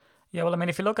Yeah, well, I mean,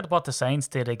 if you look at what the Saints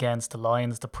did against the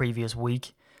Lions the previous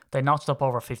week, they notched up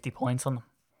over 50 points on them.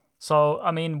 So,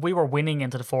 I mean, we were winning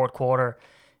into the fourth quarter,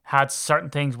 had certain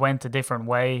things went a different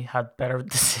way, had better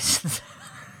decisions.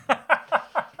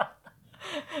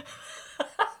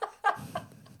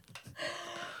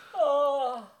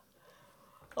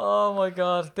 Oh my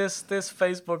God, this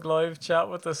Facebook live chat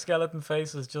with the skeleton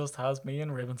faces just has me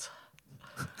in ribbons.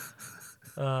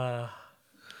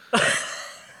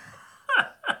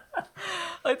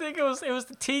 I think it was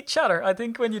the teeth chatter. I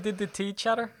think when you did the teeth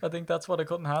chatter, I think that's what I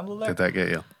couldn't handle there. Did that get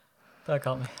you? That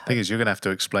got me. Thing is, you're going to have to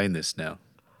explain this now.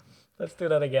 Let's do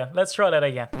that again. Let's try that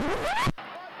again.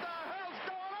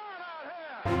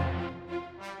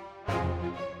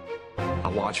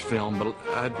 I watch film, but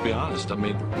I'd be honest. I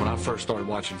mean, when I first started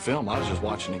watching film, I was just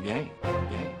watching a game.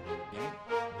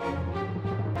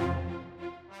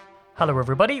 Hello,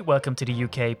 everybody. Welcome to the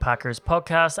UK Packers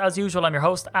podcast. As usual, I'm your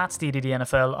host at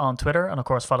SteedyDNFL on Twitter, and of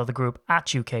course, follow the group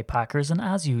at UK Packers. And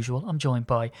as usual, I'm joined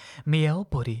by me old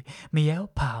buddy, me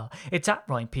old pal. It's at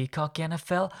Ryan Peacock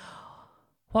NFL.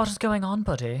 What is going on,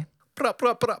 buddy? Brap,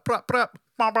 brap, brap, brap,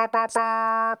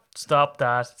 brap. Stop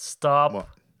that! Stop What?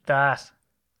 that!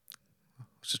 I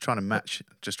was just trying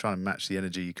to match the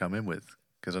energy you come in with,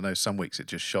 because I know some weeks it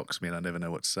just shocks me and I never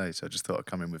know what to say. So I just thought I'd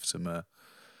come in with some,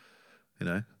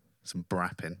 some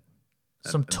brapping,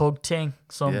 Some tug ting,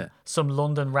 some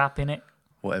London rap in it.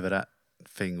 whatever that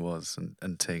thing was,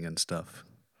 and ting and stuff.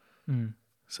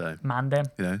 So Man them,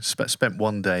 spent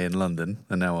one day in London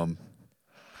and now I'm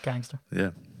gangster.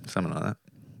 something like that.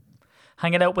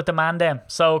 Hanging out with the man them.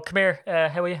 So come here.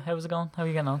 How are you? How's it going? How are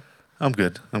you getting on? I'm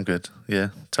good. Yeah,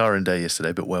 tiring day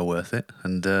yesterday, but well worth it.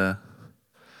 And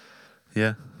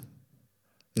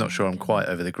not sure I'm quite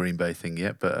over the Green Bay thing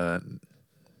yet, but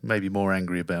maybe more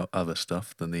angry about other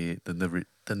stuff than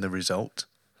the result.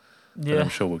 Yeah, But I'm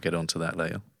sure we'll get onto that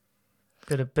later.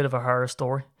 bit of a horror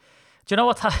story. Do you know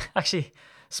what? Actually,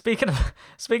 speaking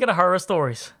of horror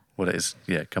stories. What it is,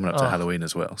 coming up to Halloween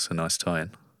as well. So nice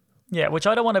tie-in. Yeah, which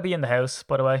I don't want to be in the house,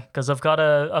 by the way, because I've got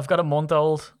a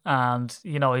month-old, and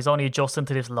he's only adjusting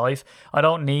to this life. I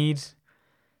don't need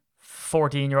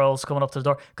 14-year-olds coming up to the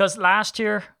door. Because last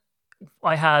year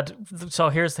so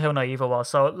here's how naive I was.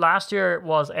 So last year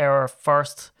was our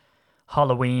first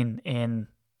Halloween in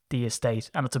the estate,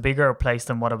 and it's a bigger place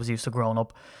than what I was used to growing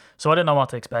up. So I didn't know what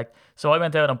to expect. So I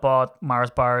went out and bought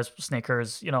Mars bars,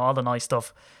 Snickers, all the nice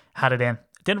stuff, had it in.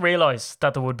 Didn't realise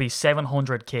that there would be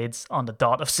 700 kids on the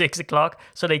dot of 6 o'clock.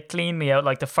 So they cleaned me out.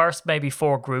 Like the first maybe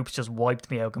 4 groups just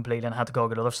wiped me out completely and I had to go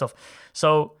get other stuff.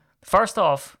 So first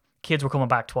off, kids were coming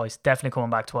back twice. Definitely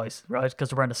coming back twice, right? Because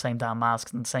they're wearing the same damn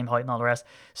masks and the same height and all the rest.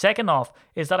 Second off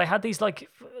is that I had these I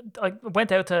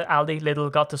went out to Aldi,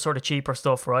 Lidl, got the sort of cheaper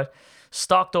stuff, right?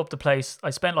 Stocked up the place.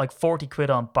 I spent like 40 quid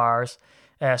on bars.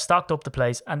 Stocked up the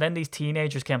place. And then these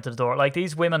teenagers came to the door. Like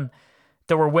these women,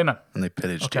 there were women. And they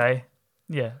pillaged you. Okay.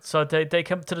 Yeah, so they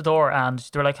come to the door and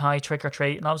they're like, "Hi, trick or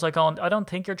treat," and I was like, "Oh, I don't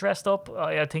think you're dressed up.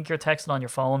 I think you're texting on your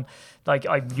phone. Like,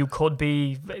 you could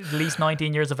be at least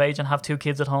 19 years of age and have 2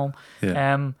 kids at home."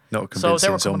 Yeah. Not a so they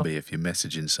convincing were zombie if you're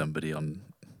messaging somebody on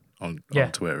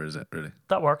Twitter, is it really?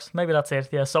 That works. Maybe that's it.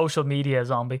 Yeah, social media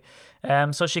zombie.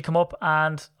 So she come up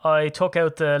and I took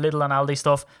out the Lidl and Aldi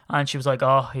stuff, and she was like,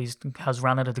 "Oh, he has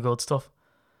ran out of the good stuff."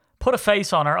 Put a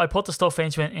face on her. I put the stuff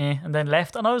in, she went, and then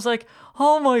left. And I was like,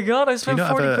 "Oh my God, I spent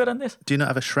 40 quid on this." Do you not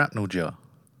have a shrapnel jar?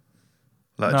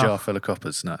 Like a jar full of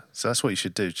coppers? No. So that's what you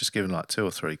should do. Just give them like 2 or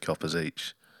 3 coppers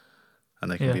each and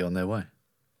they can be on their way.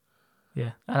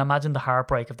 Yeah, and imagine the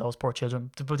heartbreak of those poor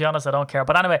children. To be honest, I don't care.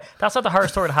 But anyway, that's not the horror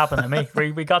story that happened to me.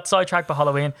 We got sidetracked by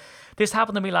Halloween. This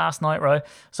happened to me last night, right?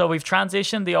 So we've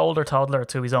transitioned the older toddler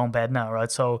to his own bed now,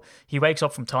 right? So he wakes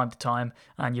up from time to time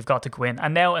and you've got to go in.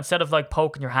 And now instead of like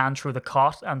poking your hand through the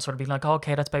cot and sort of being like, "Oh,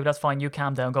 okay, that's baby, that's fine, you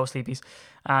calm down, go sleepies,"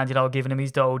 and giving him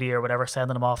his dodie or whatever,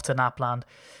 sending him off to Napland.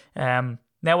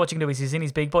 Now what you can do is he's in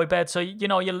his big boy bed. So,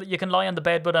 you can lie on the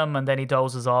bed with him and then he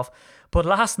dozes off. But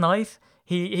last night,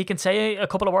 He can say a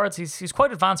couple of words. He's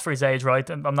quite advanced for his age, right?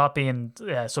 And I'm not being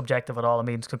subjective at all. I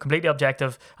mean, it's completely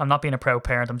objective. I'm not being a proud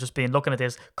parent. I'm just looking at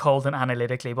this cold and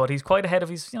analytically. But he's quite ahead of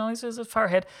he's far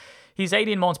ahead. He's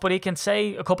 18 months, but he can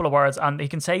say a couple of words and he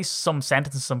can say some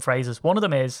sentences, some phrases. One of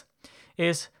them is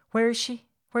 "Where is she?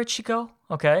 Where'd she go?"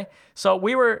 Okay. So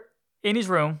we were in his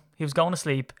room. He was going to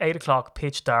sleep. 8 o'clock,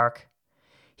 pitch dark.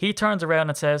 He turns around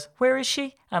and says, "Where is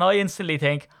she?" And I instantly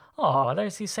think, "Oh,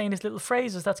 he's saying his little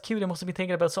phrases. That's cute. He must have been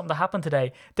thinking about something that happened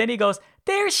today." Then he goes,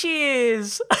 "There she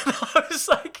is." And I was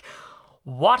like,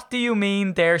 "What do you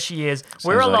mean, there she is?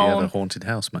 We're Sounds like alone." you have a haunted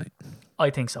house, mate.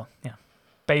 I think so, yeah.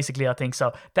 Basically, I think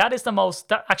so. That is the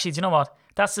most... actually, do you know what?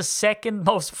 That's the second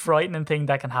most frightening thing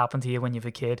that can happen to you when you have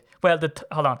a kid. Well,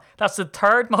 hold on. That's the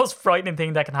third most frightening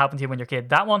thing that can happen to you when you're a kid.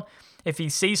 That one, if he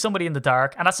sees somebody in the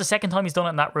dark, and that's the second time he's done it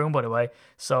in that room, by the way.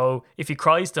 So if he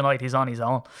cries tonight, he's on his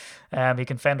own. He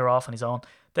can fend her off on his own.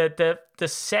 The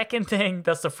second thing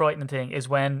that's the frightening thing is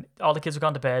when all the kids have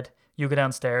gone to bed. You go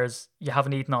downstairs, you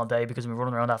haven't eaten all day because we're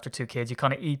running around after 2 kids. You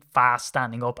kind of eat fast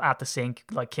standing up at the sink,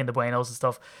 like Kinder Buenos and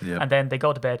stuff. Yep. And then they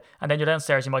go to bed. And then you're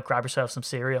downstairs, you might grab yourself some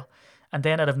cereal. And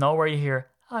then out of nowhere you hear,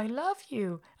 I love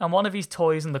you. And one of his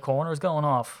toys in the corner is going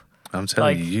off. I'm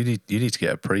telling you need to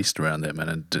get a priest around there, man,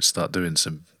 and just start throwing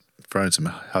some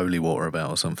holy water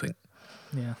about or something.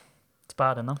 Yeah, it's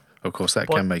bad enough. Of course, that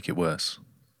can make it worse.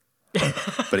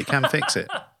 But it can fix it.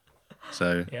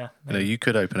 So, you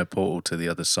could open a portal to the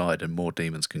other side and more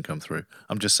demons can come through.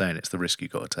 I'm just saying it's the risk you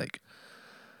got to take.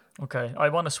 Okay, I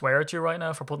want to swear at you right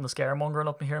now for putting the scaremongering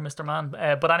up in here, Mr. Man.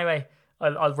 But anyway,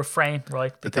 I'll refrain,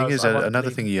 right? The thing is, another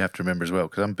thing you have to remember as well,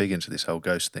 because I'm big into this whole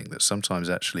ghost thing, that sometimes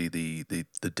actually the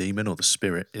demon or the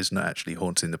spirit is not actually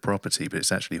haunting the property, but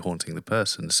it's actually haunting the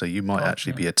person. So you might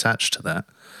actually be attached to that,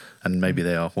 and maybe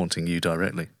they are haunting you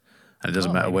directly. And it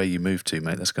doesn't matter where you move to,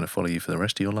 mate, that's going to follow you for the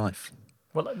rest of your life.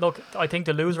 Well, look, I think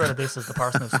the loser of this is the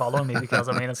person who's following me because,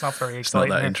 I mean, it's not very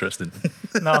exciting. It's not that interesting.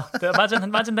 No.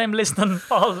 Imagine them listening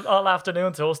all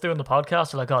afternoon to us doing the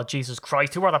podcast. They're like, oh, Jesus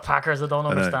Christ, who are the Packers? I don't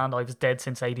understand. I was dead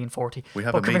since 1840. We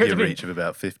have a media reach of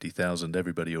about 50,000.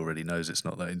 Everybody already knows it's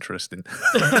not that interesting.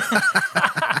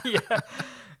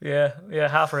 Yeah,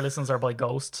 half our listeners are by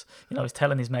ghosts. He's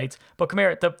telling his mates. But come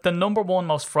here, the number one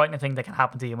most frightening thing that can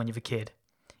happen to you when you have a kid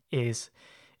is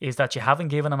that you haven't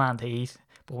given a man to eat,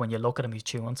 but when you look at him, he's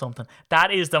chewing something.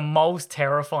 That is the most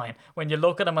terrifying. When you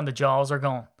look at him and the jaws are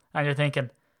going, and you're thinking,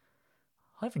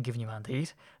 I haven't given you a man to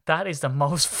eat. That is the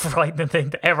most frightening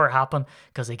thing to ever happen,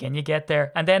 because again, you get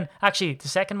there. And then, actually, the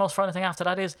second most frightening thing after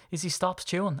that is he stops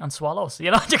chewing and swallows.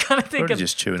 You're kind of thinking... Or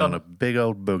just chewing on a big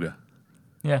old booger.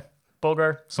 Yeah,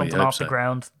 booger, something off the so.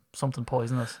 ground, something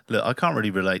poisonous. Look, I can't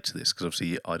really relate to this, because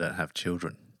obviously I don't have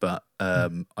children, but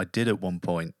I did at one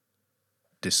point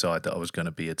decide that I was going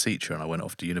to be a teacher, and I went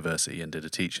off to university and did a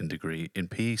teaching degree in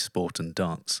PE, sport and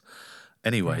dance.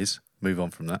 Anyways, move on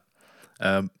from that.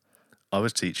 I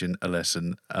was teaching a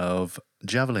lesson of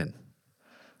javelin.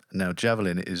 Now,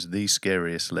 javelin is the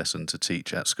scariest lesson to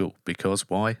teach at school because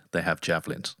why? They have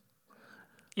javelins.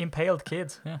 Impaled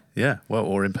kids, yeah. Yeah, well,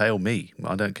 or impale me.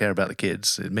 I don't care about the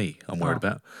kids. It's me I'm worried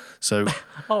about. So.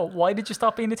 Why did you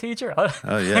stop being a teacher?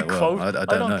 Oh, yeah, well, I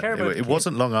don't know. Care about it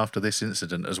wasn't long after this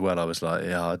incident as well. I was like,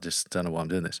 I just don't know why I'm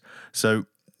doing this. So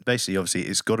basically, obviously,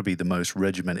 it's got to be the most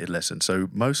regimented lesson. So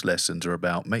most lessons are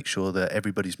about make sure that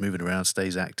everybody's moving around,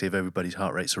 stays active, everybody's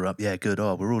heart rates are up. Yeah, good.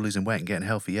 Oh, we're all losing weight and getting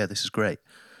healthy. Yeah, this is great.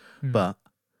 But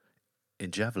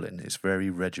in javelin, it's very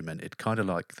regimented, kind of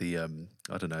like the,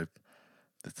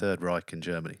 the Third Reich in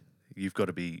Germany. You've got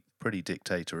to be pretty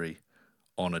dictatorial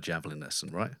on a javelin lesson,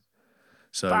 right?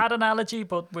 So bad analogy,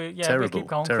 but we'll keep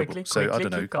going quickly. So I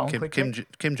don't know,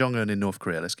 Kim Jong-un in North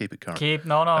Korea. Let's keep it current. Keep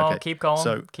going.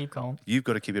 So keep going. You've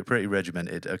got to keep it pretty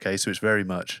regimented. Okay, so it's very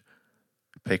much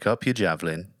pick up your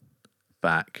javelin,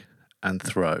 back, and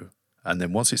throw, and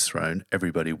then once it's thrown,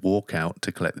 everybody walk out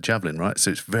to collect the javelin. Right?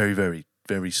 So it's very, very,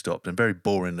 very stopped and very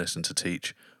boring lesson to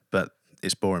teach, but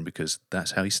it's boring because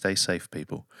that's how you stay safe,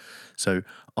 people. So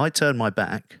I turned my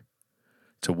back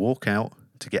to walk out,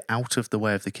 to get out of the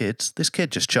way of the kids. This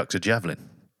kid just chucks a javelin.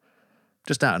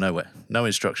 Just out of nowhere. No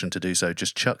instruction to do so.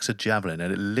 Just chucks a javelin,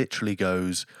 and it literally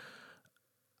goes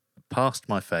past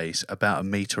my face about a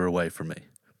metre away from me.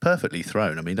 Perfectly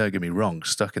thrown. I mean, don't get me wrong.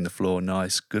 Stuck in the floor,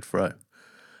 nice, good throw.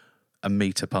 A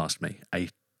metre past me. A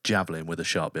javelin with a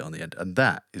sharp bit on the end. And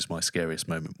that is my scariest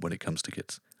moment when it comes to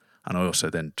kids. And I also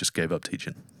then just gave up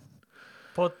teaching.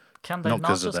 But can they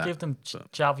not just give them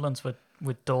javelins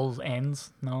with dull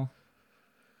ends? No.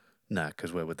 Nah,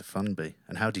 because where would the fun be?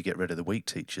 And how do you get rid of the weak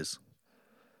teachers?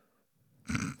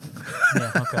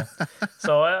 Yeah, okay.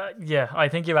 So, I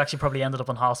think you actually probably ended up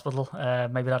in hospital.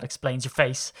 Maybe that explains your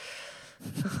face.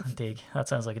 Dig. That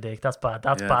sounds like a dig. That's bad.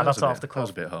 That's bad. That's off the cuff. That was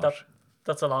a bit harsh.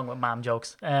 That's along with ma'am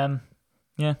jokes.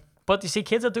 Yeah. But you see,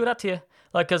 kids will do that to you.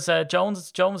 Like, because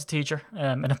Jones was a teacher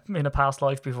in a past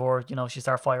life before, she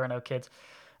started firing out kids.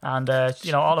 And,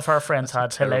 all of her friends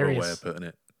had hilarious... way of putting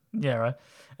it. Yeah, right.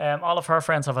 All of her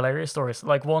friends have hilarious stories.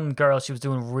 Like one girl, she was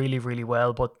doing really, really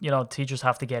well, but teachers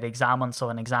have to get examined, so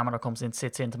an examiner comes in,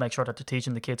 sits in to make sure that they're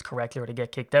teaching the kids correctly or they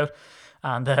get kicked out.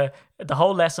 And the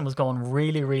whole lesson was going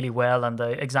really, really well, and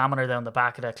the examiner down the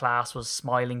back of the class was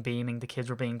smiling, beaming. The kids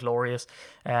were being glorious.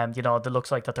 It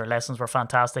looks like that their lessons were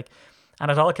fantastic. And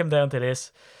it all came down to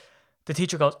this. the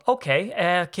teacher goes,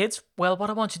 okay, kids, well, what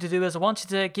I want you to do is I want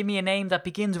you to give me a name that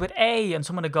begins with A. And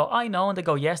someone would go, I know. And they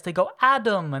go, yes. They go,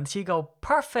 Adam. And she go,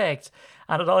 perfect.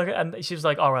 And she was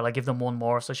like, all right, I'll give them one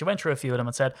more. So she went through a few of them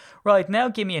and said, right, now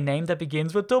give me a name that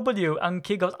begins with W. And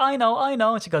kid goes, I know.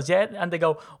 And she goes, yeah. And they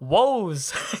go,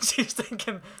 woes. And she's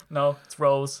thinking, no, it's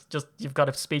Rose. Just, you've got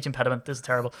a speech impediment. This is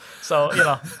terrible. So,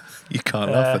 You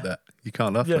can't laugh at that. You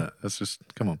can't laugh yeah. at that. That's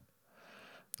just, come on.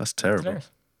 That's terrible. It's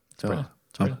brilliant.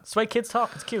 It's brilliant. It's the way kids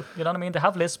talk. It's cute. You know what I mean? They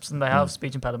have lisps and they have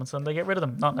speech impediments and they get rid of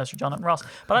them. Not unless you're Jonathan Ross.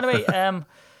 But anyway,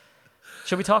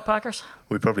 should we talk Packers?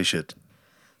 We probably should.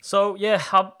 So, yeah,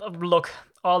 look,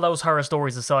 all those horror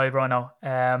stories aside right now,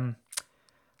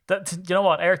 you know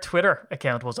what? Our Twitter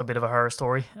account was a bit of a horror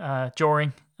story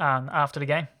during and after the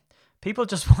game. People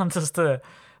just want us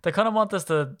they kind of want us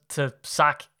to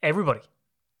sack everybody.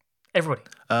 Everybody.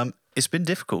 It's been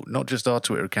difficult, not just our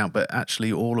Twitter account, but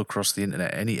actually all across the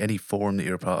internet. Any forum that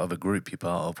you're a part of, a group you're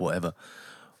part of, whatever.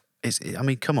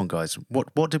 Come on, guys.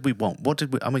 What did we want?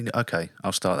 Okay,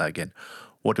 I'll start that again.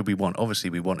 What did we want? Obviously,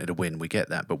 we wanted a win. We get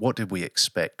that, but what did we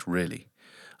expect, really?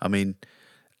 I mean,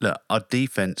 look, our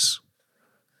defense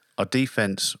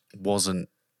wasn't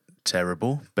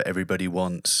terrible, but everybody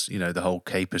wants, the whole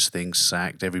Capers thing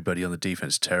sacked. Everybody on the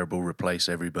defense terrible. Replace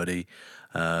everybody.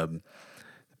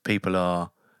 People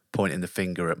are pointing the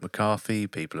finger at McCarthy,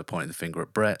 people are pointing the finger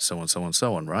at Brett, so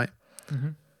on, right?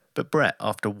 Mm-hmm. But Brett,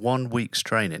 after 1 week's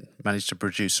training, managed to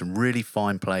produce some really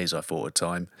fine plays, I thought, at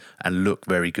time, and look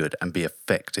very good and be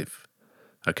effective.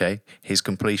 Okay? His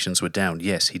completions were down.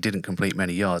 Yes, he didn't complete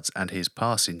many yards, and his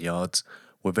passing yards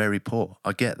were very poor.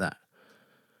 I get that.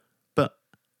 But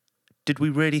did we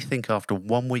really think after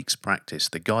 1 week's practice,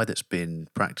 the guy that's been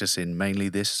practicing mainly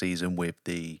this season with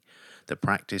the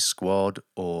practice squad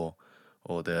or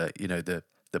the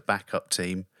backup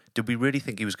team, did we really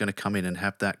think he was going to come in and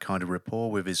have that kind of rapport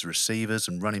with his receivers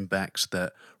and running backs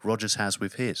that Rodgers has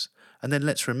with his? And then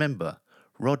let's remember,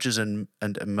 Rodgers and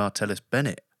Martellus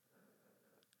Bennett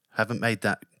haven't made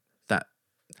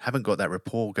haven't got that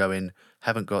rapport going,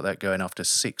 haven't got that going after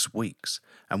 6 weeks.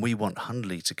 And we want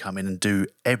Hundley to come in and do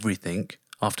everything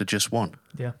after just one.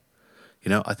 Yeah.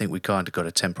 I think we kind of got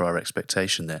to temper our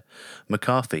expectation there.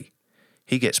 McCarthy,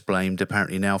 he gets blamed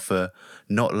apparently now for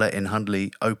not letting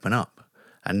Hundley open up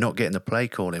and not getting the play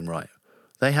calling right.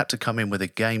 They had to come in with a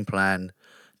game plan,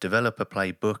 develop a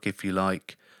playbook, if you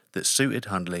like, that suited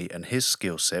Hundley and his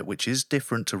skill set, which is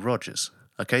different to Rodgers.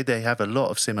 Okay, they have a lot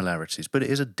of similarities, but it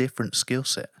is a different skill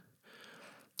set.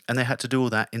 And they had to do all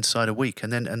that inside a week.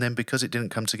 And then because it didn't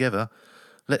come together,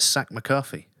 let's sack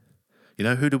McCarthy.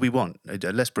 Who do we want?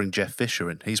 Let's bring Jeff Fisher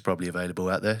in. He's probably available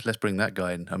out there. Let's bring that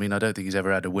guy in. I mean, I don't think he's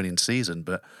ever had a winning season,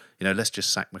 but, let's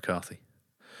just sack McCarthy.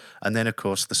 And then, of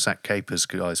course, the sack Capers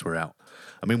guys were out.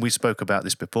 I mean, we spoke about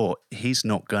this before. He's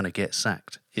not going to get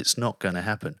sacked. It's not going to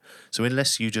happen. So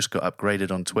unless you just got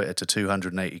upgraded on Twitter to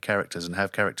 280 characters and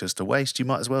have characters to waste, you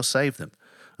might as well save them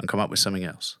and come up with something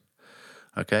else.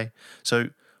 Okay? So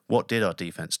what did our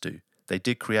defense do? They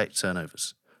did create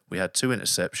turnovers. We had 2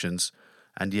 interceptions.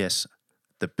 And yes,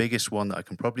 the biggest one that I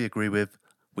can probably agree with,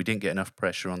 we didn't get enough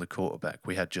pressure on the quarterback.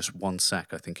 We had just 1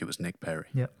 sack. I think it was Nick Perry.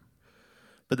 Yep.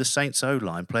 But the Saints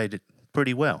O-line played it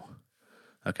pretty well.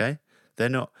 Okay? They're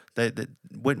not.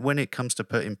 When it comes to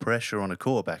putting pressure on a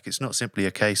quarterback, it's not simply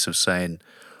a case of saying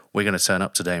we're going to turn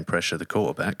up today and pressure the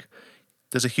quarterback.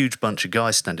 There's a huge bunch of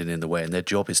guys standing in the way, and their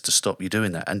job is to stop you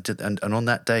doing that. And on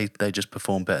that day, they just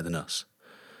performed better than us.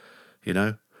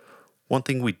 One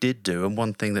thing we did do, and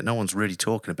one thing that no one's really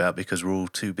talking about because we're all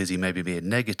too busy maybe being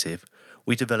negative,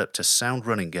 we developed a sound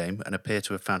running game and appear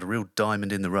to have found a real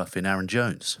diamond in the rough in Aaron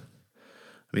Jones.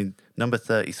 I mean, number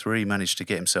 33 managed to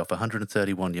get himself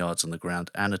 131 yards on the ground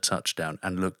and a touchdown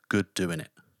and looked good doing it.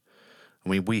 I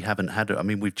mean, we haven't had it. I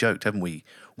mean, we've joked, haven't we?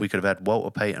 We could have had Walter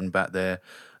Payton back there,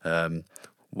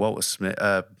 Walter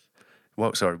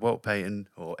Payton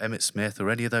or Emmitt Smith or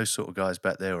any of those sort of guys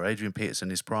back there, or Adrian Peterson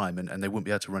in his prime, and they wouldn't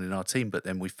be able to run in our team. But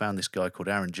then we found this guy called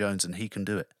Aaron Jones, and he can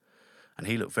do it. And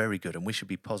he looked very good, and we should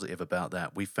be positive about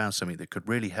that. We found something that could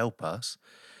really help us.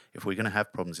 If we're going to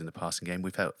have problems in the passing game,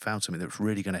 we've found something that's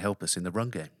really going to help us in the run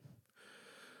game.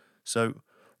 So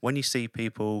when you see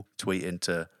people tweeting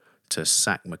to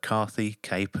sack McCarthy,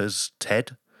 Capers,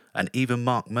 Ted, and even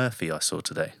Mark Murphy I saw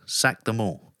today, sack them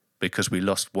all because we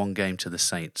lost 1 game to the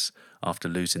Saints after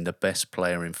losing the best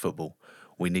player in football.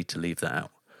 We need to leave that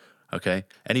out. Okay?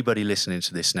 Anybody listening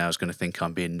to this now is going to think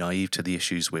I'm being naive to the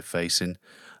issues we're facing,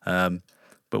 but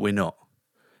we're not.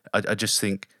 I just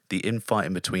think the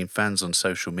infighting between fans on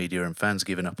social media and fans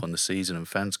giving up on the season and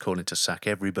fans calling to sack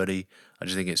everybody, I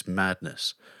just think it's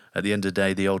madness. At the end of the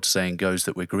day, the old saying goes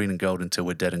that we're green and gold until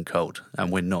we're dead and cold,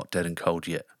 and we're not dead and cold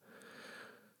yet.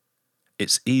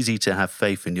 It's easy to have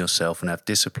faith in yourself and have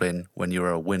discipline when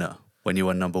you're a winner, when you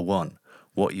are number one.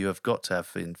 What you have got to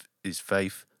have is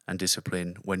faith and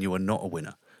discipline when you are not a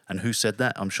winner. And who said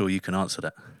that? I'm sure you can answer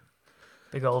that.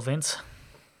 Big old Vince.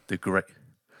 The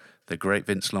great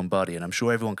Vince Lombardi. And I'm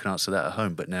sure everyone can answer that at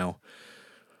home. But now,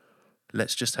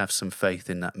 let's just have some faith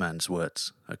in that man's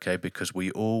words, okay? Because we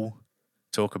all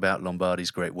talk about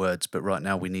Lombardi's great words, but right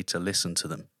now we need to listen to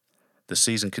them. The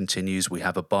season continues. We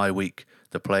have a bye week.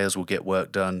 The players will get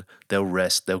work done. They'll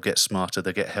rest. They'll get smarter.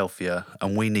 They'll get healthier.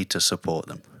 And we need to support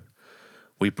them.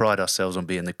 We pride ourselves on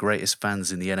being the greatest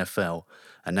fans in the NFL,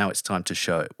 and now it's time to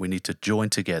show it. We need to join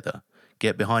together,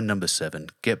 get behind number 7,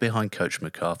 get behind Coach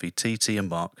McCarthy, TT and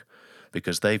Mark,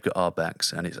 because they've got our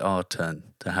backs, and it's our turn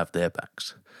to have their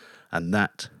backs. And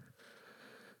that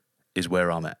is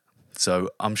where I'm at. So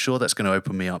I'm sure that's going to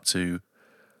open me up to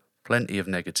plenty of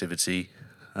negativity,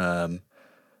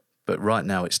 but right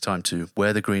now it's time to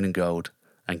wear the green and gold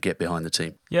and get behind the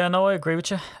team. Yeah, no, I agree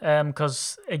with you.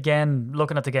 Because again,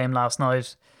 looking at the game last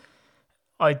night,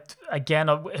 we kind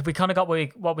of got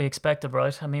what we expected,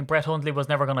 right? I mean, Brett Hundley was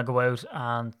never going to go out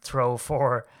and throw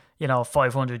for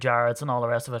 500 yards and all the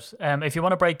rest of it. If you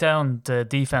want to break down the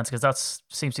defense, because that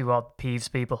seems to be what peeves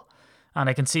people, and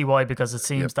I can see why, because it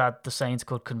seems that the Saints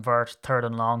could convert 3rd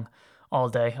and long all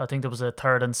day. I think there was a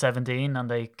 3rd and 17, and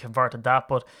they converted that.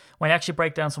 But when you actually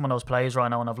break down some of those plays right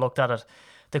now, and I've looked at it,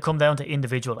 they come down to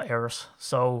individual errors.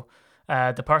 So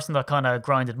the person that kind of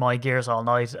grinded my gears all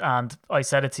night, and I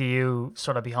said it to you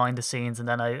sort of behind the scenes, and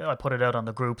then I put it out on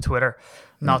the group Twitter,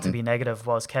 not to be negative,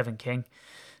 was Kevin King.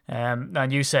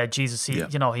 And you said, Jesus,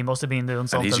 he must have been doing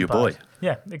something. And he's your bad. boy.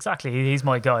 Yeah, exactly. He's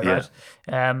my guy, right?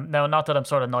 Now, not that I'm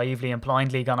sort of naively and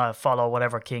blindly going to follow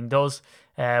whatever King does,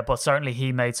 but certainly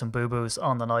he made some boo-boos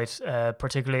on the night,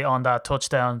 particularly on that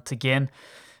touchdown to Ginn.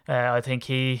 I think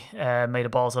he made a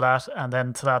balls of that. And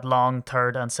then to that long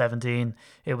 3rd and 17,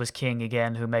 it was King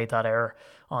again who made that error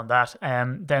on that.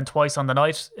 Then twice on the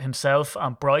night, himself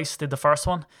and Bryce did the first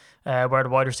one, where the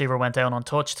wide receiver went down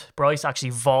untouched. Bryce actually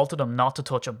vaulted him not to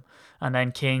touch him. And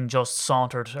then King just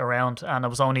sauntered around, and it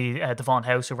was only Devon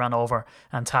House who ran over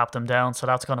and tapped him down. So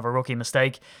that's kind of a rookie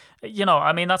mistake.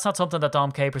 I mean, that's not something that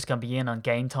Dom Capers can be in on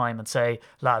game time and say,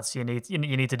 lads, you need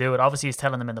to do it. Obviously, he's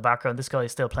telling them in the background, this guy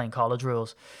is still playing college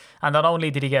rules. And not only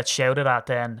did he get shouted at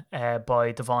then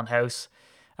by Devon House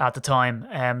at the time,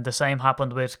 the same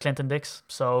happened with Clinton Dix.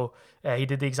 So he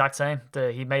did the exact same.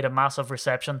 He made a massive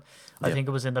reception. I think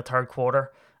it was in the 3rd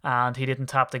quarter. And he didn't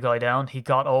tap the guy down. He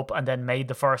got up and then made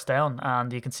the first down.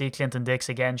 And you can see Clinton Dix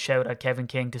again shout at Kevin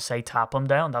King to say tap him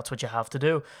down. That's what you have to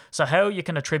do. So how you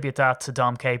can attribute that to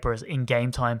Dom Capers in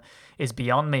game time is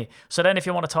beyond me. So then if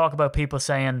you want to talk about people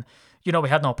saying, we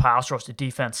had no pass rush, the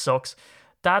defense sucks.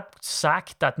 That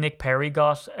sack that Nick Perry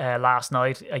got last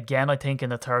night, again, I think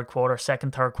in the 3rd quarter,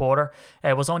 third quarter,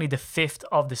 was only the 5th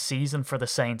of the season for the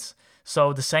Saints.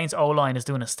 So the Saints O-line is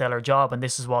doing a stellar job, and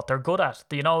this is what they're good at.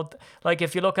 Like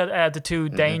if you look at the two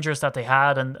dangers that they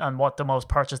had and what the most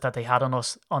purchase that they had on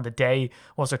us on the day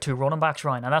was their 2 running backs,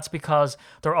 Ryan. And that's because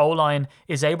their O-line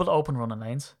is able to open running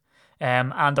lanes.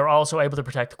 And they're also able to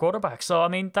protect the quarterback. So, I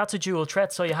mean, that's a dual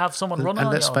threat. So you have someone running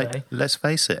on you all day. Let's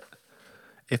face it.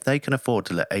 If they can afford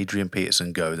to let Adrian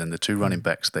Peterson go, then the 2 running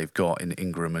backs they've got in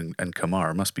Ingram and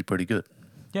Kamara must be pretty good.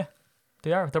 Yeah,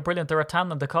 they are. They're brilliant. They're a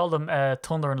tandem. They call them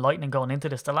Thunder and Lightning going into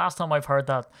this. The last time I've heard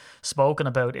that spoken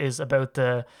about is about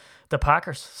the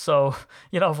Packers. So,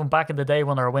 from back in the day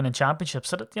when they were winning championships.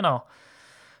 So, that,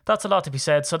 that's a lot to be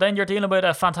said. So then you're dealing with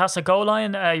a fantastic goal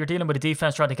line. You're dealing with a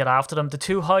defense trying to get after them. The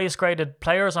 2 highest graded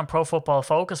players on Pro Football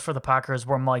Focus for the Packers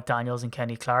were Mike Daniels and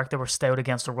Kenny Clark. They were stout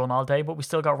against the run all day, but we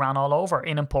still got ran all over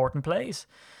in important plays.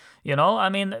 I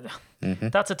mean,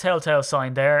 that's a telltale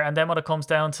sign there. And then when it comes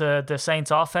down to the Saints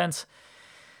offense,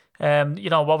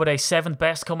 what were they, 7th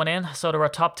best coming in? So they were a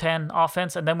top 10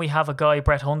 offense. And then we have a guy,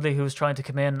 Brett Hundley, who's trying to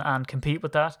come in and compete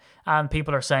with that. And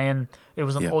people are saying it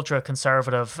was an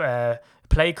ultra-conservative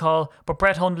play call. But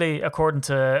Brett Hundley, according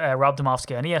to Rob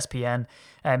Domofsky on ESPN,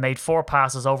 made 4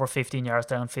 passes over 15 yards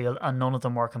downfield, and none of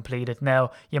them were completed.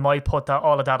 Now, you might put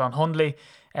all of that on Hundley.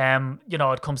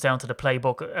 It comes down to the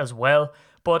playbook as well.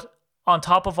 But on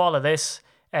top of all of this,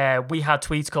 we had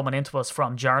tweets coming into us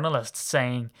from journalists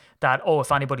saying that,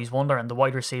 if anybody's wondering, the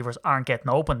wide receivers aren't getting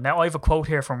open. Now, I have a quote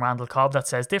here from Randall Cobb that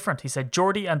says different. He said,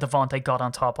 Jordy and Devontae got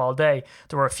on top all day.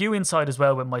 There were a few inside as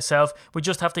well with myself. We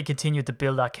just have to continue to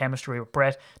build that chemistry with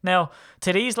Brett. Now,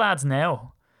 to these lads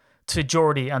now, to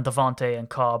Jordy and Devontae and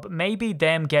Cobb, maybe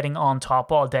them getting on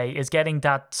top all day is getting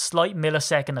that slight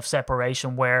millisecond of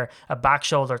separation where a back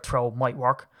shoulder throw might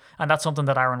work. And that's something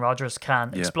that Aaron Rodgers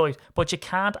can exploit. But you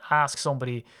can't ask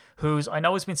somebody who's, I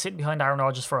know he's been sitting behind Aaron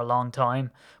Rodgers for a long time,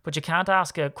 but you can't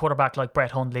ask a quarterback like Brett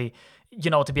Hundley,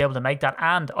 to be able to make that.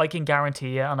 And I can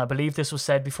guarantee you, and I believe this was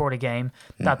said before the game,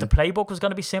 that the playbook was going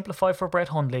to be simplified for Brett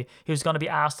Hundley. He was going to be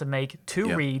asked to make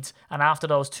 2 reads, and after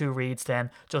those 2 reads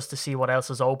then just to see what else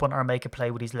is open or make a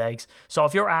play with his legs. So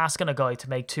if you're asking a guy to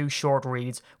make 2 short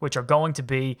reads, which are going to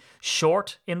be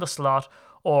short in the slot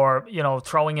or,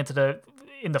 throwing in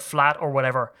the flat or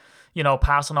whatever,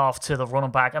 passing off to the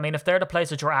running back. I mean, if they're the plays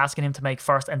that you're asking him to make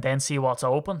first and then see what's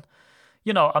open,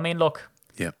 look,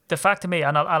 the fact to me,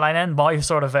 and I'll end my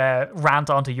sort of rant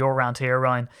onto your rant here,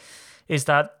 Ryan, is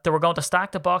that they were going to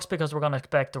stack the box because we're going to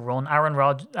expect to run.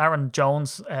 Aaron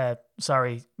Jones,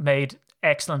 made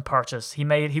excellent purchase. He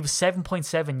was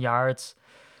 7.7 yards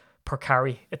per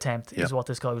carry attempt is what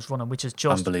this guy was running, which is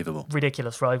just unbelievable,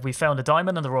 ridiculous, right? We found a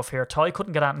diamond in the rough here. Ty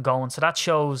couldn't get out and going, so that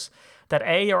shows that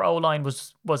our O-line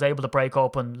was able to break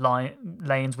open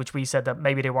lanes, which we said that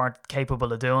maybe they weren't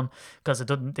capable of doing because it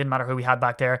didn't matter who we had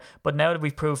back there. But now that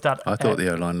we've proved that, I thought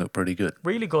the O-line looked pretty good,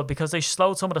 really good, because they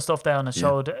slowed some of the stuff down and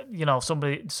showed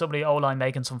somebody O-line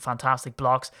making some fantastic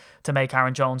blocks to make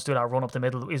Aaron Jones do that run up the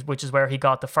middle, which is where he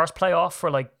got the first play off for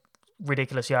like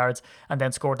ridiculous yards and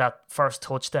then scored that first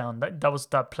touchdown. That was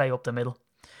that play up the middle.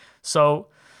 So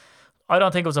I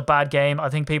don't think it was a bad game. I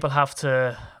think people have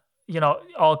to,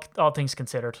 all things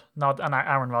considered, not an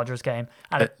Aaron Rodgers game.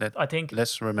 And I think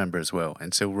let's remember as well,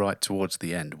 until right towards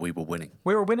the end, we were winning.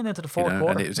 We were winning into the fourth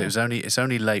quarter. And it's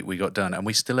only late we got done, and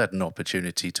we still had an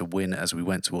opportunity to win as we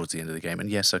went towards the end of the game.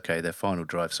 And yes, okay, their final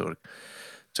drive sort of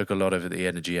took a lot of the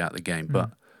energy out of the game,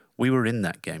 but we were in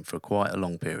that game for quite a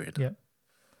long period.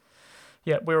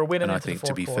 Yeah, we were winning. And I into think, the fourth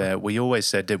to be quarter. fair, we always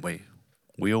said, didn't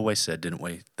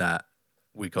we? That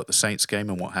we got the Saints game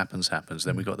and what happens.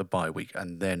 Then we got the bye week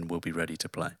and then we'll be ready to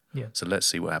play. Yeah. So let's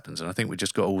see what happens. And I think we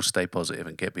just got to all stay positive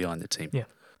and get behind the team. Yeah.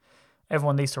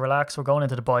 Everyone needs to relax. We're going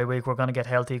into the bye week. We're going to get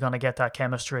healthy. Going to get that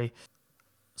chemistry.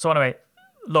 So anyway,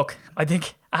 look, I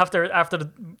think after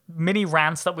the mini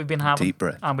rants that we've been having, deep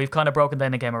breath, and we've kind of broken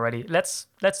down the game already, let's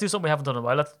do something we haven't done in a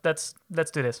while. Let's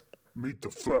do this. Meet the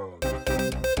fan.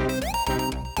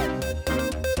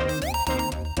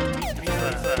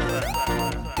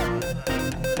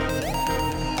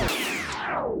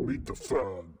 Meet the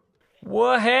fan.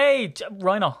 Well, hey,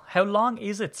 Rhino, how long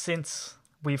is it since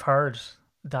we've heard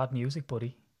that music,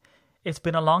 buddy? It's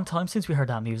been a long time since we heard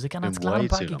that music, and it's glad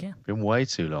back again. Been way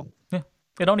too long. Yeah,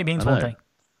 it only means one thing.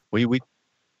 The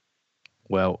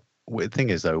thing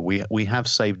is, though, we have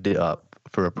saved it up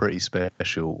for a pretty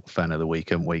special fan of the week,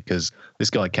 haven't we? Because this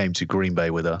guy came to Green Bay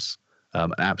with us.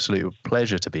 An absolute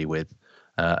pleasure to be with.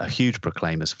 A huge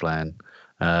Proclaimers fan.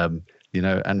 And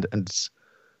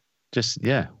just,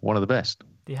 one of the best.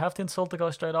 Do you have to insult the guy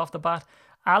straight off the bat?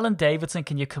 Alan Davidson,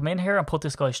 can you come in here and put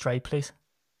this guy straight, please?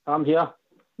 I'm here.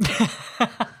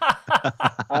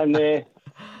 And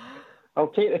I'll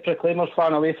take the Proclaimers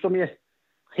fan away from you.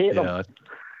 Hate them.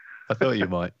 I thought you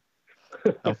might.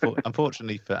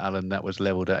 Unfortunately for Alan, that was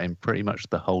levelled at him pretty much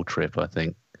the whole trip, I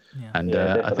think. Yeah. And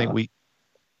I think we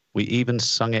even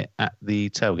sung it at the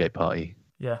tailgate party.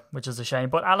 Yeah, which is a shame.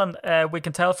 But Alan, we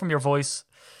can tell from your voice,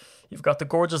 you've got the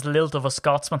gorgeous lilt of a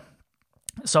Scotsman.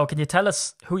 So can you tell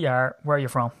us who you are, where you're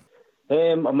from?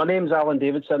 My name's Alan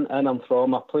Davidson, and I'm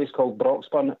from a place called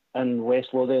Broxburn in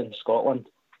West Lothian, Scotland,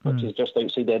 which is just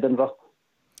outside Edinburgh.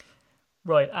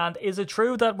 Right, and is it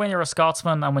true that when you're a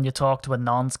Scotsman and when you talk to a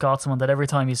non-Scotsman, that every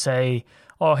time you say,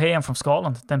 "Oh, hey, I'm from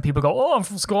Scotland," then people go, "Oh, I'm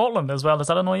from Scotland" as well? Does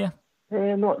that annoy you?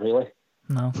 Not really.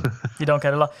 No, you don't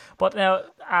get a lot. But now,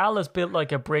 Al is built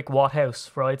like a brick Watt house,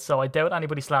 right? So I doubt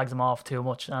anybody slags him off too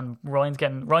much. And Ryan's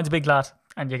a big lad,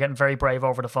 and you're getting very brave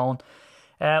over the phone.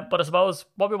 But I suppose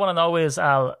what we want to know is,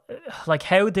 Al, like,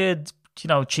 how did,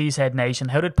 Cheesehead Nation,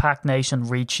 how did Pack Nation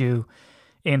reach you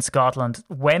in Scotland?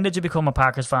 When did you become a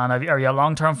Packers fan? Are you a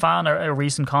long-term fan or a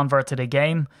recent convert to the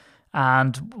game?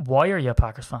 And why are you a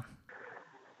Packers fan?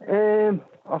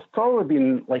 I've probably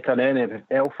been like an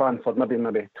NFL fan for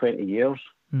maybe 20 years.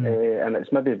 And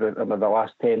it's maybe about the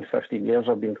last 10, 15 years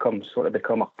I've become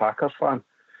a Packers fan.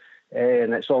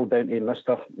 And it's all down to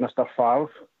Mr.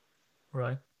 Favre.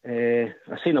 Right. I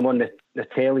seen him on the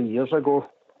telly years ago.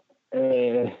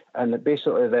 And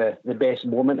basically the best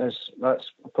moment that's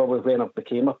probably when I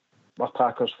became a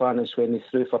Packers fan, is when he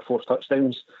threw for 4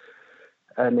 touchdowns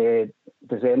in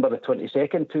December the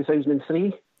 22nd,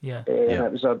 2003. Yeah. And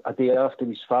it was a day after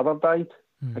his father died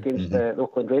against the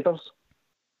Oakland Raiders.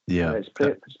 Yeah. And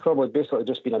it's probably basically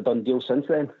just been a done deal since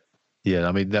then. Yeah,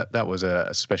 I mean that was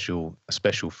a special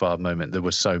Favre moment. There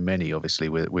were so many, obviously,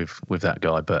 with that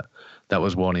guy, but that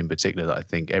was one in particular that I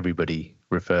think everybody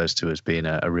refers to as being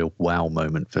a real wow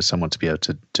moment for someone to be able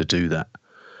to do that.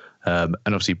 And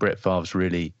obviously, Brett Favre's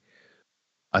really,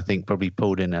 I think, probably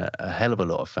pulled in a hell of a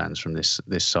lot of fans from this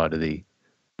side of the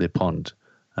pond.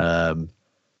 How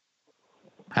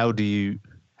do you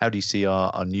see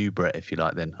our new Brett, if you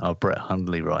like, then our Brett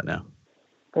Hundley right now?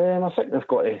 I think they've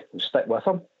got to stick with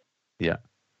him. Yeah.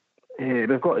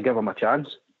 We've got to give him a chance.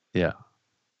 Yeah.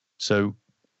 So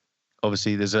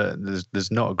obviously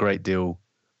there's not a great deal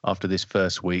after this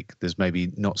first week. There's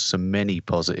maybe not so many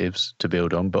positives to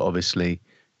build on, but obviously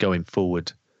going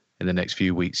forward in the next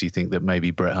few weeks, you think that maybe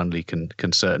Brett Hundley can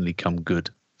certainly come good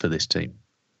for this team.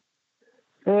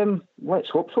 Let's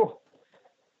hope so.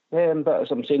 But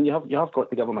as I'm saying, you have got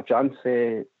to give him a chance.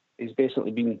 He's basically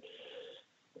been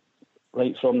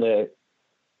right from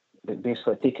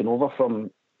basically taken over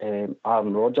from Aaron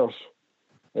Rodgers.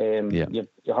 You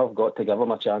have got to give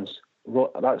him a chance.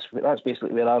 That's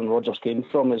basically where Aaron Rodgers came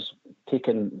from, is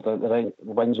taking the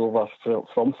wins over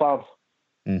from Favre.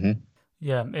 Mm-hmm.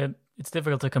 Yeah, it's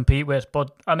difficult to compete with,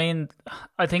 but I mean,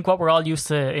 I think what we're all used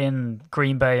to in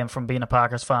Green Bay and from being a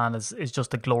Packers fan is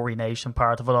just the Glory Nation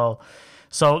part of it all.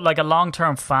 So, like a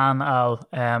long-term fan, Al,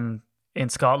 in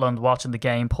Scotland, watching the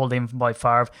game, pulled in by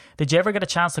Favre, did you ever get a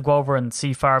chance to go over and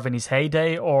see Favre in his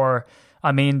heyday? Or,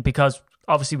 I mean, because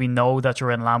obviously we know that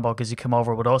you're in Lambeau because you came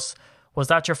over with us. Was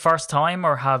that your first time,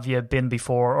 or have you been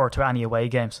before, or to any away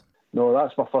games? No,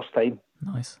 that's my first time.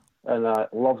 Nice. And I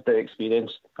loved the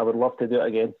experience. I would love to do it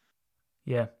again.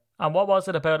 Yeah. And what was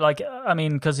it about? Like, I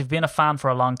mean, because you've been a fan for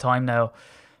a long time now,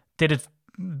 did it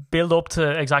build up to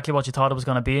exactly what you thought it was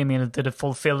going to be? I mean, did it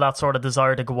fulfill that sort of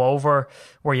desire to go over?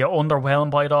 Were you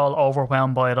underwhelmed by it all,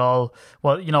 overwhelmed by it all?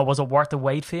 Well, was it worth the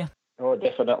wait for you? Oh,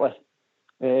 definitely.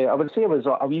 I would say I was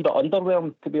a wee bit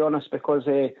underwhelmed, to be honest, because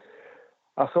I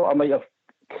thought I might have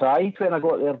cried when I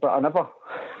got there, but I never.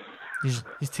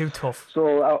 He's too tough.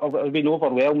 So I would have been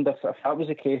overwhelmed if that was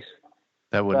the case.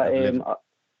 That wouldn't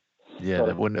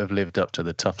that wouldn't have lived up to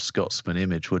the tough Scotsman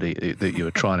image, would it, that you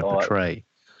were trying to portray?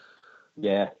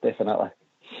 Yeah, definitely.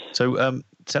 So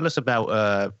tell us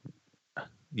about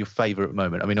your favourite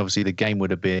moment. I mean, obviously the game would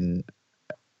have been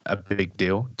a big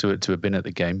deal to have been at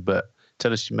the game, but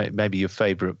tell us maybe your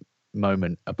favourite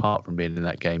moment apart from being in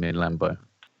that game in Lambeau.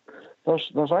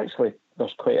 There's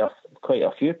quite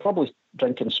a few. Probably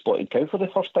drinking Spotted Cow for the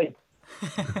first time.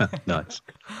 Nice.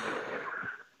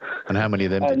 And how many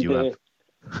of them did you have?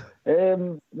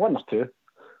 One or two.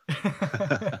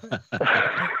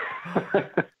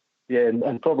 Yeah,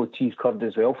 and probably cheese curd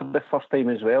as well for the first time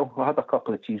as well. I had a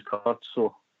couple of cheese curds,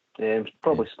 so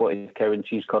probably Spotted Cow and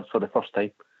cheese curds for the first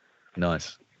time.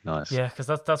 Nice. Yeah, because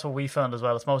that's what we found as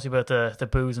well. It's mostly about the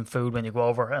booze and food when you go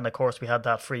over, and of course we had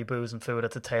that free booze and food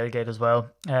at the tailgate as well.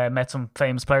 Met some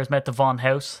famous players. Met Devon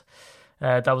House.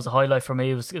 That was a highlight for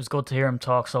me. It was good to hear him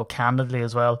talk so candidly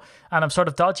as well. And I'm sort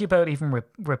of dodgy about even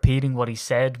repeating what he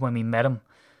said when we met him,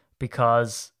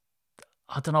 because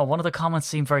I don't know, one of the comments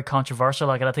seemed very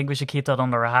controversial, and I think we should keep that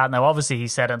under our hat. Now, obviously, he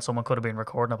said it and someone could have been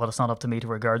recording it, but it's not up to me to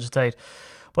regurgitate.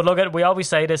 But look, we always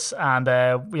say this, and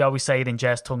we always say it in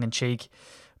jest, tongue in cheek.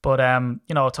 But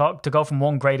to go from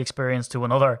one great experience to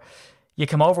another, you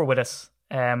come over with us.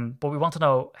 But we want to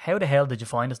know, how the hell did you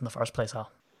find us in the first place, Al?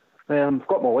 I've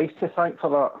got my wife to thank for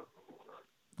that.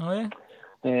 Oh yeah.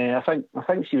 I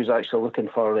think she was actually looking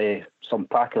for some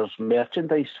Packers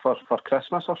merchandise for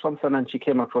Christmas or something, and she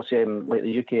came across like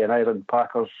the UK and Ireland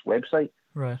Packers website.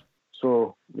 Right.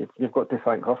 So you've got to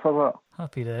thank her for that.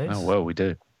 Happy days. Oh well, we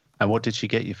do. And what did she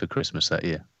get you for Christmas that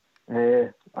year?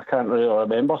 I can't really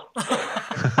remember.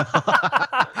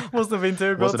 Must have been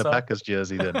too good. Wasn't a Packers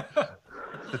jersey then?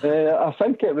 I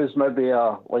think it was maybe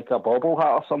a bobble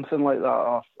hat or something like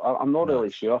that. I'm not really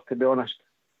sure, to be honest.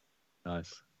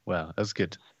 Nice. Wow, that's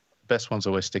good. Best ones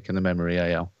always stick in the memory,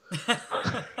 Al.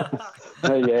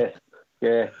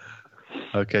 Yeah.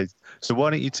 Okay, so why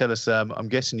don't you tell us, I'm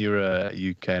guessing you're a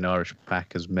UK and Irish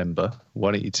Packers member.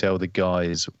 Why don't you tell the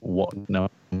guys what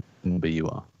number you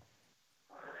are?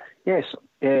 Yes,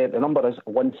 the number is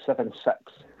 176.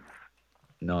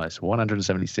 Nice,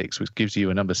 176, which gives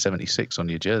you a number 76 on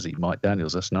your jersey. Mike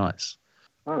Daniels, that's nice.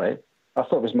 All right. I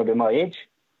thought it was maybe my age.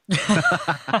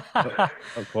 Not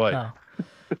quite. No.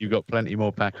 You've got plenty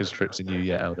more Packers trips in you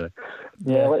yet, Aldo.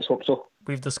 Yeah, let's hope so.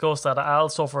 We've discussed that Al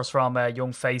suffers from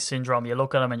young face syndrome. You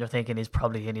look at him and you're thinking he's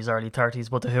probably in his early 30s,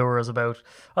 but the Hooer is about,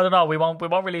 I don't know, we won't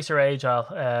release your age, Al.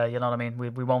 You know what I mean?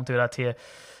 We won't do that to you.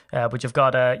 But you've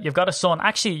got a son.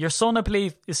 Actually, your son, I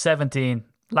believe, is 17.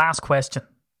 Last question.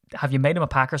 Have you made him a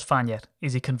Packers fan yet?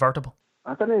 Is he convertible?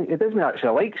 I don't know. He doesn't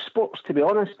actually like sports, to be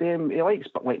honest. He likes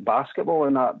like basketball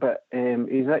and that, but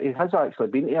he has actually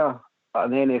been to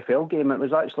an NFL game. It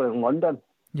was actually in London.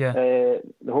 Yeah. The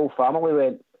whole family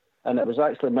went, and it was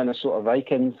actually Minnesota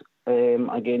Vikings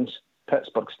against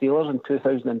Pittsburgh Steelers in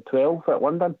 2012 at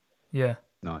London. Yeah.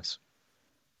 Nice.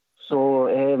 So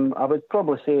I would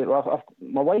probably say,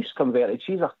 my wife's converted.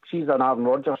 She's an Aaron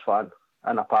Rodgers fan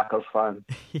and a Packers fan,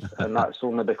 and that's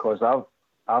only because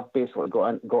I've basically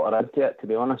got her into it, to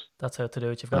be honest. That's how to do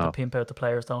it. You've got to pimp out the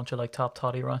players, don't you? Like Top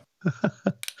Toddy, right?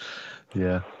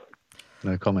 Yeah.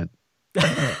 No comment.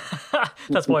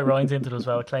 That's why Ryan's into it as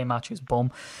well. Clay Matthews,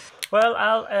 bum. Well,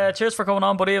 Al, cheers for coming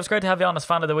on, buddy. It was great to have you on as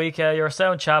fan of the week. You're a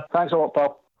sound chap. Thanks a lot,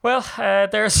 Paul. Well,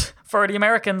 there's for the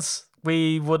Americans.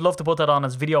 We would love to put that on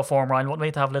as video form, Ryan. Wouldn't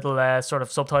we, to have little sort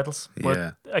of subtitles?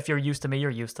 Yeah. But if you're used to me, you're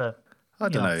used to. I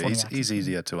don't know. funny He's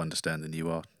easier to understand than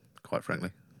you are, quite frankly.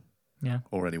 Yeah.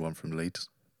 Or anyone from Leeds.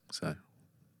 So,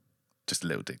 just a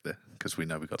little dig there, because we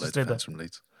know we've got Just loads of a fans from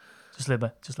Leeds. Just a little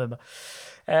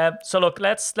bit. So look,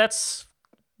 let's.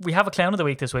 We have a clown of the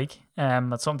week this week.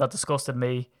 That's something that disgusted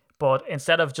me. But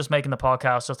instead of just making the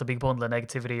podcast just a big bundle of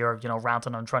negativity or,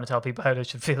 ranting and trying to tell people how they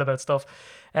should feel about stuff,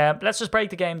 let's just break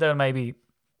the game down maybe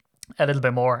a little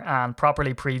bit more and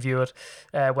properly preview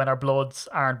it when our bloods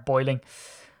aren't boiling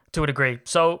to a degree.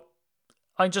 So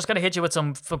I'm just going to hit you with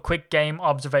some quick game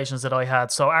observations that I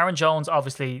had. So Aaron Jones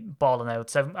obviously balling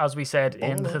out. As we said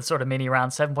in the sort of mini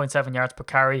rant, 7.7 yards per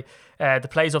carry. The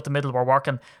plays up the middle were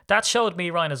working. That showed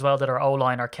me, Ryan, as well, that our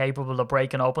O-line are capable of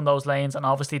breaking open those lanes. And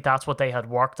obviously that's what they had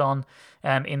worked on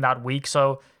in that week.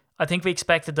 So I think we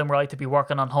expected them, right, to be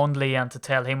working on Hundley and to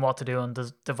tell him what to do and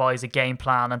to devise a game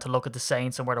plan and to look at the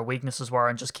Saints and where their weaknesses were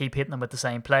and just keep hitting them with the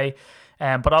same play.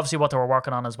 But obviously what they were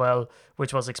working on as well,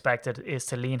 which was expected, is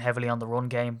to lean heavily on the run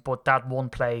game. But that one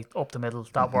play up the middle,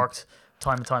 that worked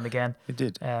time and time again. It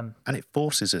did. And it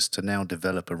forces us to now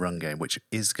develop a run game, which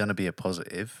is going to be a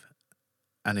positive.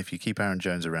 And if you keep Aaron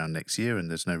Jones around next year,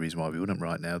 and there's no reason why we wouldn't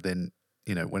right now, then,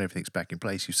 when everything's back in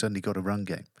place, you've suddenly got a run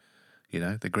game.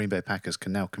 The Green Bay Packers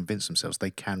can now convince themselves they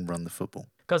can run the football.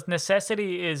 Because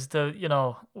necessity is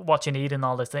what you need and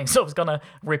all these things. So I was going to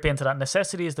rip into that.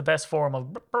 Necessity is the best form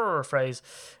of phrase.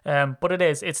 But it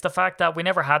is. It's the fact that we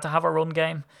never had to have a run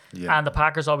game. Yeah. And the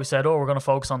Packers always said, we're going to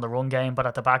focus on the run game. But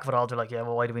at the back of it all, they're like,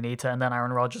 well, why do we need to? And then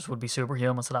Aaron Rodgers would be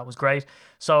superhuman. So that was great.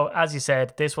 So as you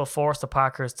said, this will force the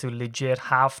Packers to legit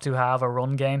have to have a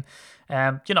run game.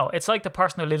 It's like the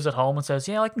person who lives at home and says,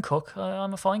 I can cook.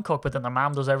 I'm a fine cook. But then their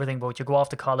mom does everything. But you go off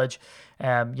to college, you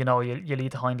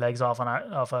eat the hind legs off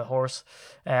a horse,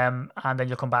 and then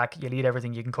you'll come back, you'll eat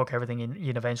everything, you can cook everything, and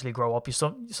you'll eventually grow up.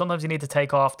 Sometimes you need to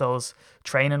take off those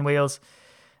training wheels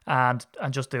and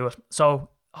just do it. So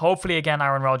hopefully again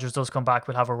Aaron Rodgers does come back,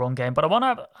 we'll have a run game. But I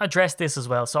want to address this as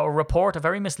well. So a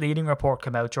very misleading report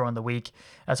came out during the week.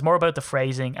 It's more about the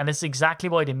phrasing, and this is exactly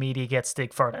why the media gets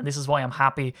stick for it. And this is why I'm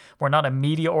happy we're not a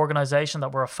media organization,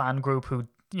 that we're a fan group who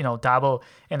dabble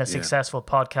in a successful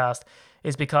podcast,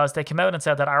 is because they came out and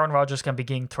said that Aaron Rodgers can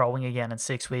begin throwing again in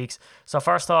 6 weeks. So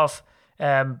first off,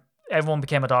 everyone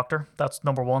became a doctor. That's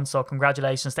number one. So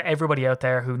congratulations to everybody out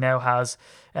there who now has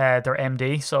their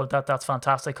MD. So that's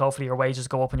fantastic. Hopefully your wages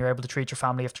go up and you're able to treat your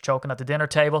family after choking at the dinner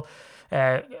table.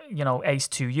 Ace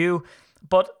to you.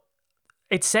 But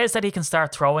it says that he can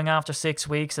start throwing after 6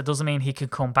 weeks. It doesn't mean he can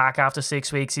come back after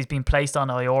 6 weeks. He's been placed on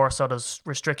IR, so there's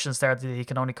restrictions there that he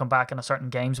can only come back in a certain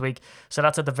games week. So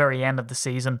that's at the very end of the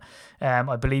season.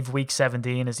 I believe week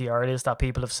 17 is the earliest that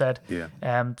people have said.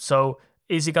 Yeah. So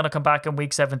is he going to come back in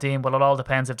week 17? Well, it all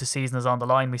depends if the season is on the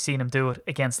line. We've seen him do it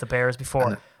against the Bears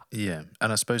before. And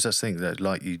I suppose that's the thing that,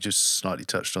 like you just slightly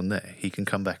touched on there, he can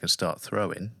come back and start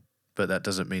throwing. But that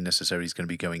doesn't mean necessarily he's going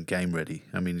to be going game ready.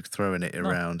 I mean, throwing it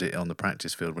around it on the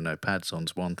practice field with no pads on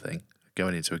is one thing.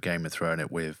 Going into a game and throwing it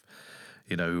with,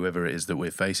 whoever it is that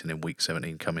we're facing in week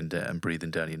 17 coming down and breathing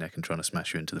down your neck and trying to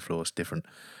smash you into the floor is different.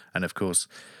 And of course,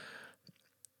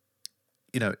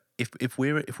 if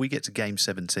we get to game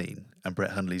 17 and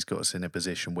Brett Hundley's got us in a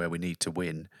position where we need to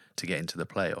win to get into the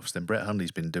playoffs, then Brett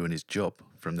Hundley's been doing his job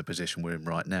from the position we're in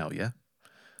right now, yeah?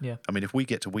 Yeah. I mean, if we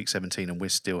get to week 17 and we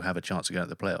still have a chance to go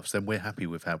into the playoffs, then we're happy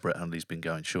with how Brett Hundley's been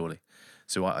going, surely.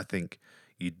 So I think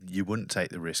you wouldn't take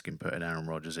the risk in putting Aaron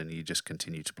Rodgers in. You just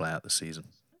continue to play out the season.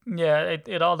 Yeah,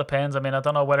 it all depends. I mean, I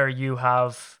don't know whether you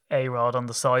have A-Rod on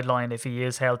the sideline if he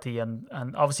is healthy. And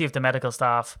obviously if the medical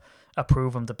staff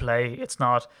approve him to play, it's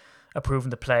not approve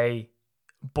him to play.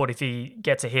 But if he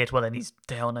gets a hit, well, then he's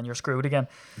down and you're screwed again.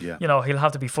 Yeah. He'll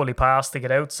have to be fully passed to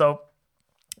get out. So,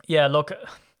 yeah, look,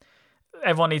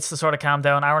 everyone needs to sort of calm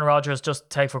down. Aaron Rodgers, just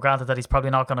take for granted that he's probably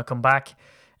not going to come back.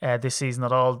 this season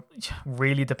at all,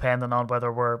 really depending on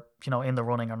whether we're, in the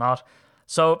running or not.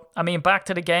 So, I mean, back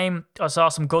to the game, I saw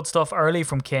some good stuff early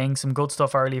from King, some good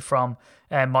stuff early from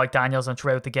Mike Daniels, and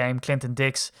throughout the game, Clinton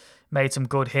Dix made some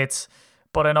good hits.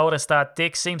 But I noticed that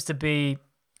Dix seems to be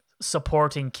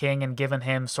supporting King and giving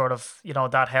him sort of,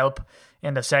 that help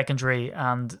in the secondary,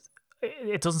 and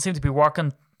it doesn't seem to be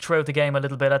working throughout the game a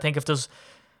little bit. I think because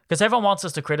everyone wants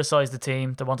us to criticise the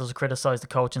team, they want us to criticise the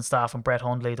coaching staff and Brett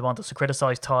Hundley, they want us to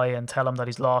criticise Ty and tell him that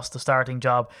he's lost the starting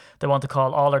job, they want to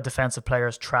call all our defensive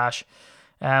players trash.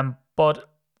 But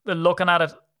looking at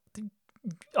it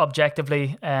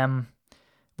objectively,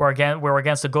 we're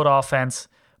against a good offense,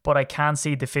 but I can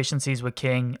see deficiencies with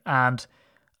King. And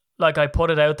like I put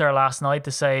it out there last night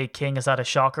to say King has had a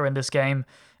shocker in this game,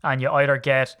 and you either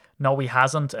get, no, he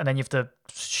hasn't, and then you have to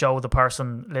show the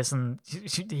person, listen,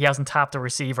 he hasn't tapped a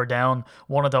receiver down.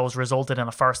 One of those resulted in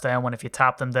a first down when if you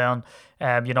tap them down,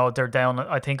 they're down.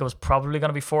 I think it was probably going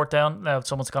to be fourth down. Now, if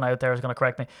someone's gone out there is going to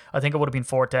correct me. I think it would have been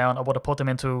fourth down. I would have put them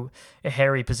into a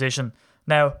hairy position.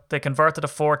 Now, they converted a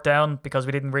fourth down because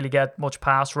we didn't really get much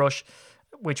pass rush,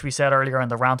 which we said earlier in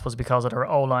the rant was because of their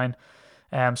O-line.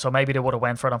 So maybe they would have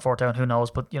went for it on fourth down, who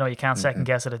knows, but you can't second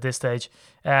guess it at this stage.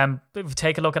 If you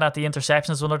take a look at the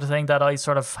interceptions, one other thing that I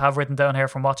sort of have written down here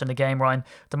from watching the game, Ryan,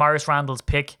 Demarius Randall's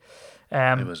pick.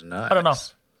 It was nice. I don't know.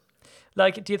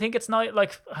 Like, do you think it's not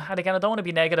like, and again, I don't want to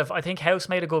be negative. I think House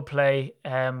made a good play,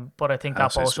 but I think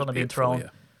that ball shouldn't have been thrown. Yeah.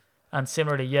 And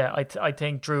similarly, I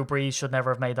think Drew Brees should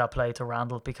never have made that play to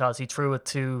Randall because he threw it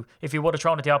to, if he would have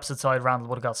thrown it the opposite side, Randall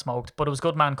would have got smoked. But it was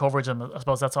good man coverage, and I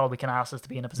suppose that's all we can ask is to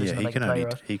be in a position to make a play.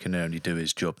 He can only do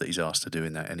his job that he's asked to do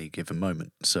in that any given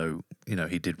moment. So,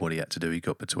 he did what he had to do. He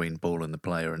got between ball and the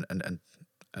player and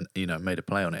made a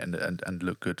play on it and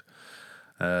looked good.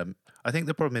 I think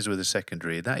the problem is with the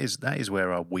secondary. That is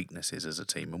where our weakness is as a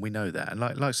team, and we know that. And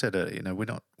like I said earlier,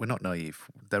 we're not naive.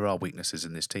 There are weaknesses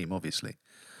in this team, obviously.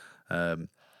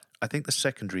 I think the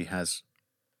secondary has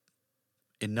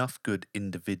enough good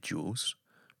individuals,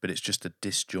 but it's just a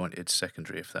disjointed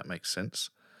secondary, if that makes sense.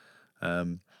 I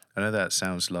know that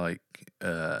sounds like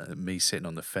me sitting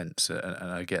on the fence,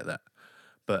 and I get that.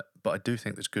 But I do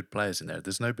think there's good players in there.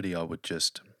 There's nobody I would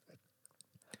just,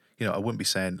 I wouldn't be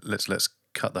saying let's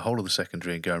cut the whole of the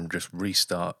secondary and go and just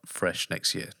restart fresh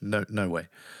next year. No way.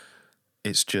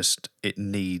 It's just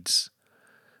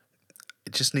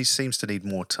seems to need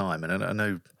more time. And I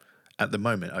know at the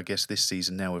moment, I guess this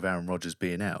season now with Aaron Rodgers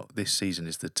being out, this season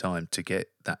is the time to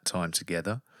get that time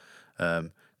together,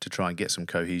 to try and get some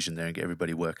cohesion there and get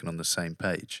everybody working on the same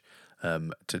page,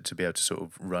 to be able to sort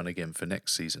of run again for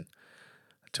next season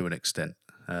to an extent.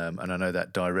 And I know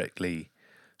that directly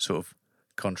sort of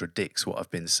contradicts what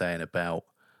I've been saying about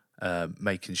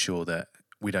making sure that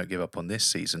we don't give up on this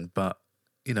season, but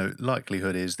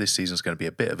likelihood is this season's going to be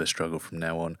a bit of a struggle from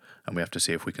now on, and we have to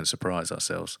see if we can surprise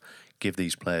ourselves, give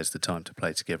these players the time to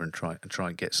play together and try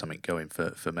and get something going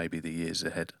for maybe the years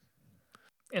ahead.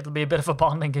 It'll be a bit of a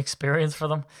bonding experience for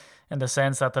them in the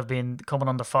sense that they've been coming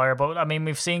under fire. But I mean,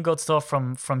 we've seen good stuff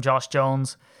from Josh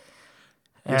Jones.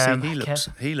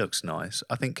 He looks nice.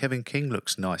 I think Kevin King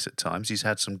looks nice at times. He's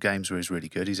had some games where he's really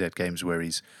good. He's had games where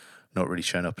he's not really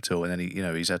shown up at all, and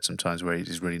then he's had some times where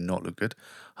he's really not looked good.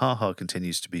 Ha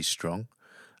continues to be strong.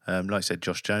 Like I said,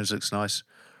 Josh Jones looks nice.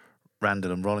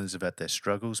 Randall and Rollins have had their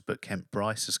struggles, but Kent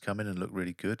Bryce has come in and looked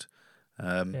really good.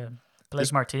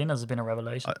 Blake Martinez has been a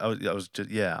revelation. I was just,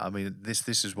 I mean,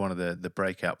 this is one of the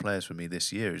breakout players for me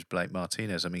this year is Blake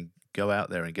Martinez. I mean, go out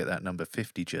there and get that number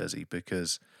 50 jersey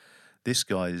because this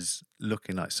guy is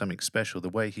looking like something special. The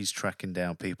way he's tracking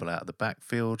down people out of the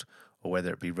backfield, or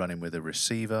whether it be running with a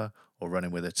receiver or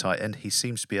running with a tight end, he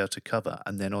seems to be able to cover.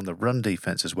 And then on the run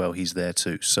defense as well, he's there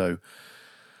too. So,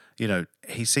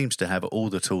 he seems to have all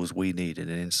the tools we need in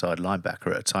an inside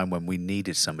linebacker at a time when we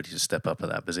needed somebody to step up at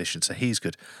that position. So he's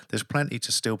good. There's plenty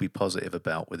to still be positive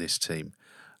about with this team.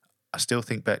 I still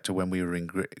think back to when we were in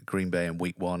Green Bay in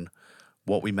week 1,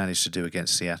 what we managed to do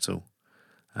against Seattle.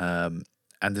 And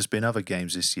there's been other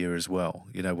games this year as well,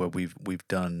 where we've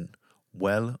done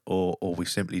well or we've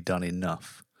simply done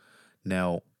enough.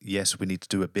 Now, yes, we need to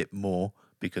do a bit more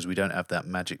because we don't have that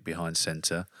magic behind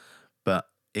center, but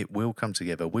it will come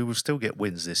together. We will still get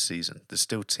wins this season. There's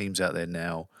still teams out there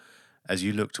now. As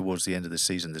you look towards the end of the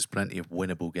season, there's plenty of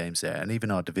winnable games there. And even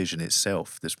our division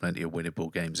itself, there's plenty of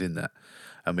winnable games in that.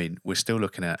 I mean, we're still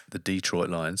looking at the Detroit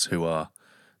Lions, who are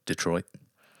Detroit.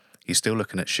 You're still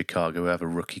looking at Chicago, who have a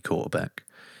rookie quarterback.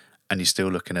 And you're still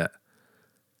looking at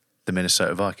the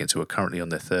Minnesota Vikings, who are currently on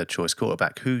their third choice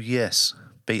quarterback, who, yes,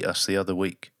 beat us the other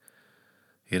week,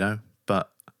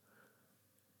 but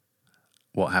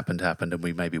what happened, and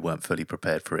we maybe weren't fully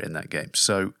prepared for it in that game.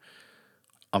 So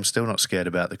I'm still not scared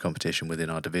about the competition within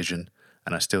our division,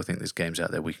 and I still think there's games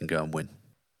out there we can go and win.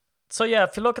 So yeah,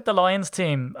 if you look at the Lions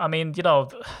team, I mean, you know,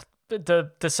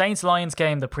 the Saints-Lions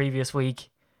game the previous week,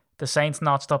 the Saints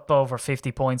notched up over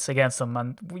 50 points against them,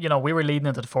 and you know, we were leading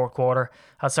into the fourth quarter.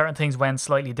 Had certain things went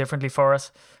slightly differently for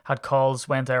us, had calls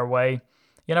went our way.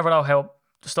 You never know how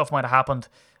stuff might have happened.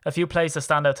 A few plays that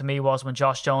stand out to me was when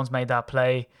Josh Jones made that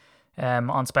play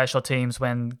on special teams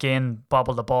when Ginn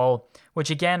bobbled the ball, which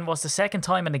again was the second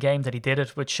time in the game that he did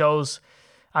it, which shows.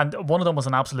 And one of them was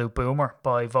an absolute boomer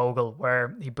by Vogel,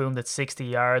 where he boomed it 60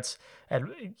 yards. And,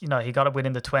 you know, he got it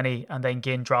within the 20, and then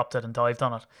Ginn dropped it and dived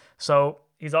on it. So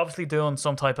he's obviously doing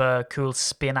some type of cool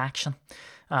spin action.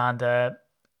 And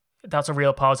that's a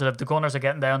real positive. The Gunners are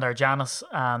getting down there. Janice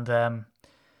and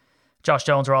Josh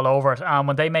Jones are all over it. And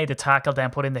when they made the tackle,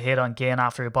 then put in the hit on Ginn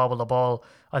after he bobbled the ball,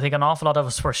 I think an awful lot of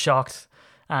us were shocked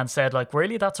and said, like,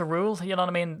 really, that's a rule? You know what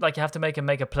I mean? Like, you have to make him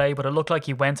make a play, but it looked like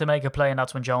he went to make a play, and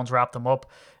that's when Jones wrapped him up.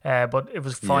 But it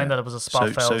was fine that it was a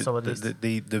spot foul. So at least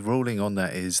the ruling on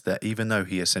that is that even though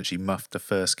he essentially muffed the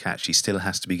first catch, he still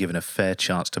has to be given a fair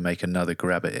chance to make another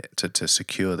grab at it to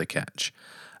secure the catch.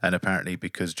 And apparently,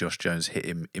 because Josh Jones hit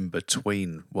him in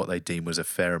between what they deemed was a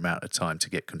fair amount of time to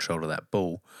get control of that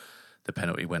ball, the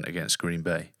penalty went against Green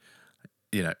Bay.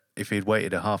 You know, if he'd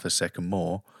waited a half a second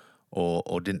more,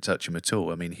 or didn't touch him at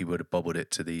all, I mean, he would have bobbled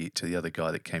it to the other guy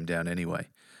that came down anyway.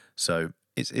 So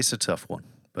it's a tough one,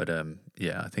 but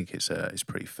I think it's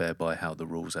pretty fair by how the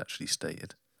rules actually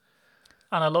stated.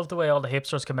 And I love the way all the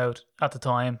hipsters come out at the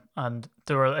time, and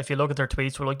they were, if you look at their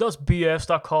tweets, were like, "That's BS.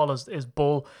 That call is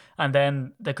bull." And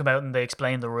then they come out and they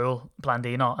explain the rule,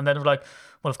 Blandino, and then they're like,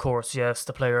 "Well, of course, yes,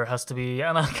 the player has to be."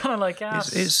 And I'm kind of like,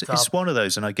 it's one of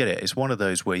those, and I get it. It's one of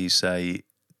those where you say,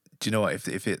 do you know what?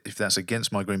 If that's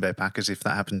against my Green Bay Packers, if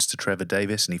that happens to Trevor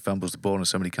Davis and he fumbles the ball and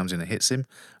somebody comes in and hits him,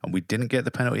 and we didn't get the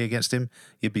penalty against him,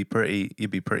 you'd be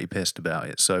pretty pissed about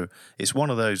it. So it's one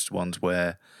of those ones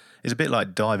where it's a bit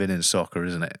like diving in soccer,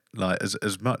 isn't it? Like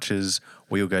as much as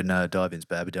we all go, no, diving's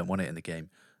bad, we don't want it in the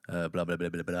game, blah blah blah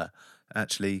blah blah.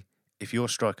 Actually, if your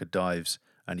striker dives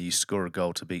and you score a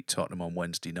goal to beat Tottenham on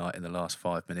Wednesday night in the last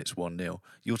 5 minutes 1-0,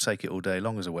 you'll take it all day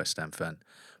long as a West Ham fan.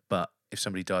 But if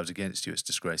somebody dives against you, it's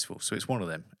disgraceful. So it's one of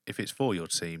them. If it's for your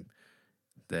team,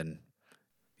 then,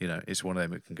 you know, it's one of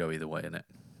them that can go either way, isn't it?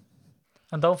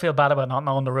 And don't feel bad about not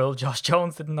knowing the rule. Josh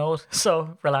Jones didn't know it,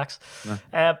 so relax.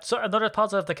 No. So another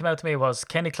positive that came out to me was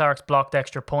Kenny Clark's blocked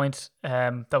extra point.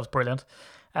 That was brilliant.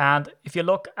 And if you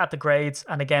look at the grades,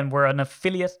 and again, we're an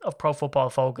affiliate of Pro Football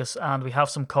Focus, and we have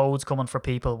some codes coming for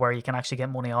people where you can actually get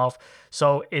money off.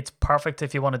 So it's perfect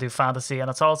if you want to do fantasy, and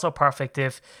it's also perfect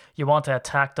if you want to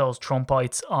attack those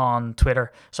Trumpites on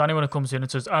Twitter. So anyone who comes in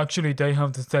and says, actually, they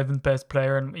have the 7th best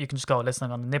player, and you can just go, listen,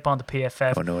 I'm going to nip on the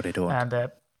PFF. Oh, no, they don't.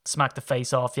 And smack the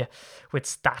face off you with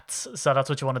stats. So that's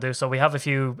what you want to do. So we have a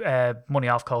few money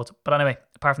off codes. But anyway,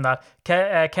 apart from that,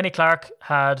 Kenny Clark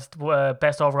had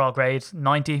best overall grade,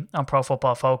 90 on Pro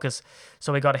Football Focus.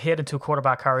 So he got a hit and 2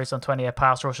 quarterback carries on 28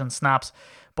 pass rushing snaps.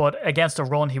 But against the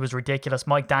run, he was ridiculous.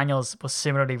 Mike Daniels was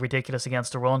similarly ridiculous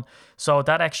against the run. So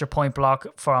that extra point block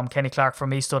from Kenny Clark for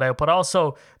me stood out. But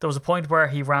also, there was a point where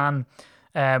he ran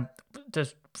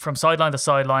from sideline to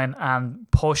sideline and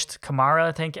pushed Kamara,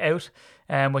 I think, out.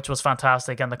 Which was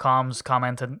fantastic, and the comms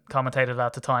commentated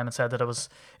at the time and said that it was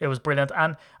brilliant.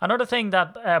 And another thing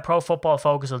that Pro Football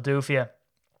Focus will do for you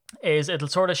is it'll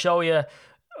sort of show you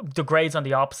the grades on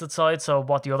the opposite side, so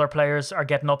what the other players are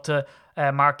getting up to.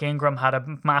 Mark Ingram had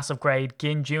a massive grade.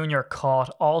 Ginn Jr.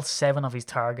 caught all 7 of his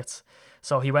targets.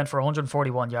 So he went for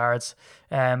 141 yards,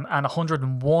 and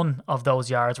 101 of those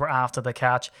yards were after the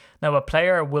catch. Now, a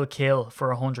player will kill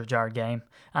for a 100-yard game,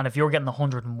 and if you're getting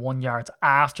 101 yards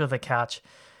after the catch,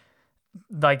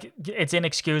 like, it's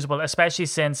inexcusable, especially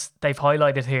since they've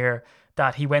highlighted here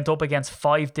that he went up against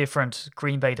 5 different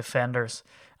Green Bay defenders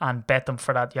and bet them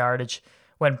for that yardage.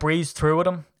 When Breeze threw at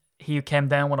him, he came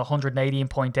down with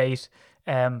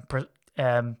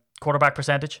 118.8 quarterback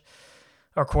percentage.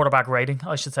 Or quarterback rating,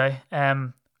 I should say.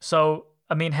 So,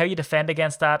 I mean, how you defend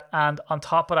against that. And on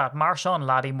top of that, Marshawn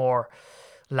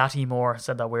Lattimore,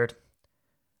 said that weird.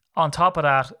 On top of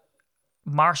that,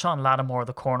 Marshawn Lattimore,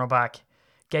 the cornerback,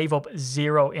 gave up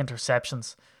 0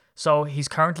 interceptions. So he's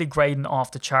currently grading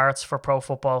off the charts for Pro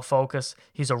Football Focus.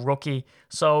 He's a rookie.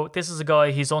 So this is a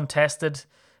guy, he's untested.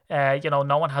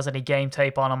 No one has any game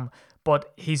tape on him.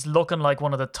 But he's looking like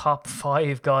one of the top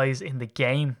 5 guys in the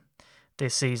game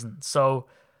this season. So,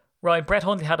 right, Brett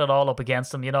Hundley had it all up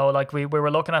against him. You know, like we were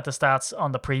looking at the stats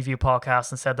on the preview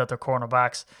podcast and said that their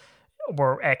cornerbacks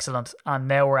were excellent. And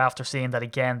now we're after seeing that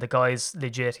again. The guy's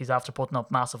legit. He's after putting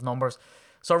up massive numbers.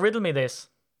 So riddle me this.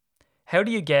 How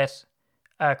do you get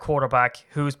a quarterback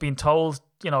who's been told,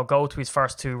 go to his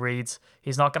first 2 reads?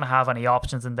 He's not going to have any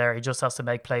options in there. He just has to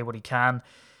make play what he can.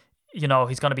 He's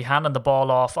going to be handing the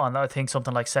ball off on, I think,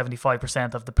 something like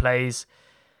 75% of the plays.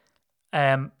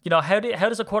 How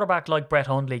does a quarterback like Brett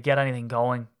Hundley get anything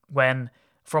going when,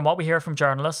 from what we hear from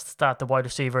journalists, that the wide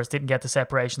receivers didn't get the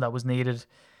separation that was needed?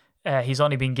 He's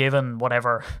only been given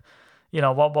whatever,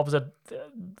 what was it,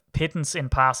 pittance in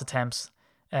pass attempts,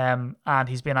 and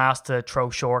he's been asked to throw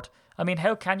short. I mean,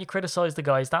 how can you criticize the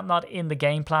guy? Is that not in the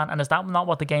game plan? And is that not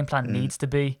what the game plan needs to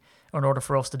be in order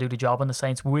for us to do the job in the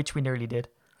Saints, which we nearly did?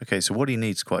 Okay, so what he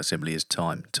needs quite simply is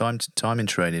time. Time in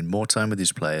training, more time with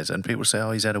his players. And people say,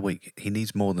 oh, he's had a week. He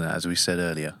needs more than that, as we said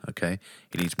earlier, okay?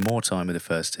 He needs more time with the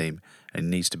first team and he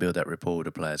needs to build that rapport with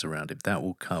the players around him. That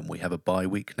will come. We have a bye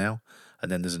week now,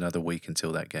 and then there's another week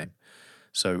until that game.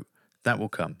 So that will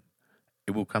come.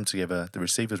 It will come together. The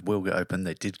receivers will get open.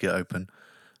 They did get open.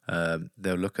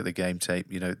 They'll look at the game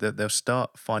tape. They'll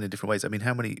start finding different ways. I mean,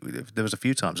 there was a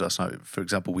few times last night, for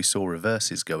example, we saw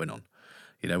reverses going on.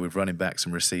 With running backs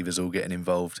and receivers all getting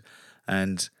involved.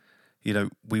 And,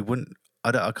 we wouldn't...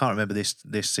 I can't remember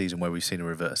this season where we've seen a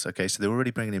reverse. Okay, so they're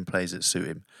already bringing in plays that suit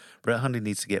him. Brett Hundley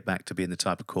needs to get back to being the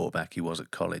type of quarterback he was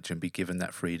at college and be given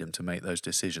that freedom to make those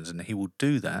decisions. And he will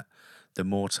do that the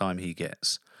more time he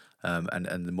gets and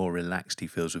the more relaxed he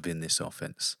feels within this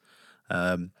offense.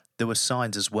 There were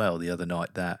signs as well the other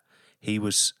night that he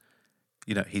was...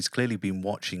 he's clearly been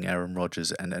watching Aaron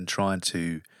Rodgers and trying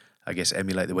to... I guess,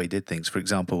 emulate the way he did things. For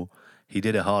example, he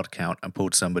did a hard count and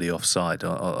pulled somebody offside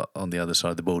on the other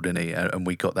side of the ball, didn't he? And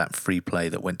we got that free play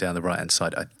that went down the right-hand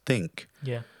side, I think,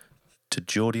 to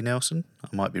Jordy Nelson.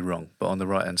 I might be wrong, but on the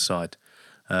right-hand side.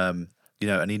 And he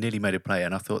nearly made a play,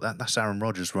 and I thought, that's Aaron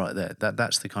Rodgers right there.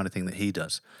 That's the kind of thing that he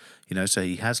does. So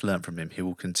he has learned from him. He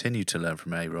will continue to learn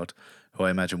from A-Rod, who I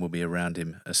imagine will be around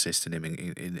him, assisting him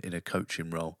in a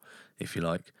coaching role, if you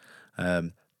like.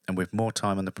 And with more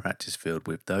time on the practice field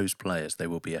with those players, they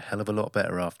will be a hell of a lot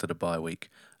better after the bye week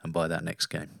and by that next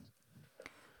game.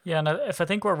 Yeah, and if I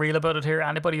think we're real about it here,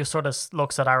 anybody who sort of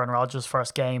looks at Aaron Rodgers'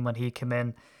 first game when he came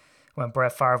in, when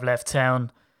Brett Favre left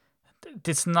town,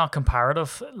 it's not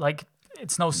comparative. Like,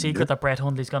 it's no secret that Brett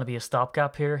Hundley's going to be a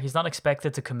stopgap here. He's not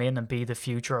expected to come in and be the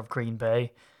future of Green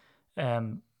Bay.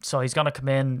 So he's going to come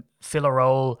in, fill a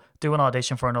role, do an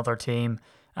audition for another team,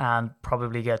 and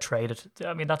probably get traded.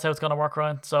 I mean, that's how it's going to work,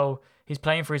 Ryan. So he's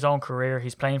playing for his own career.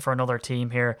 He's playing for another team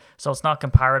here. So it's not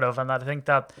comparative. And I think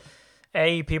that,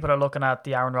 people are looking at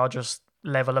the Aaron Rodgers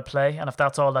level of play. And if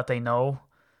that's all that they know,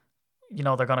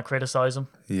 they're going to criticize him.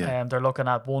 Yeah. They're looking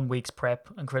at 1 week's prep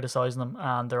and criticizing him.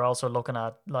 And they're also looking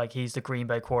at, like, he's the Green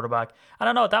Bay quarterback. And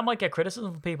I know that might get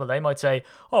criticism from people. They might say,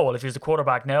 oh, well, if he's the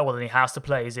quarterback now, well, then he has to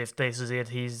play as if this is it.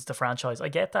 He's the franchise. I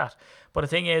get that. But the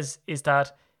thing is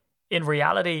that in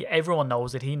reality, everyone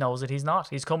knows it. He knows it. He's not.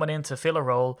 He's coming in to fill a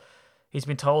role. He's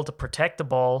been told to protect the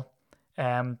ball,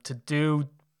 to do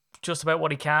just about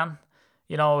what he can.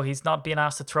 He's not being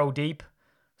asked to throw deep.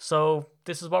 So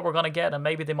this is what we're going to get, and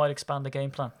maybe they might expand the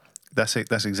game plan. That's it.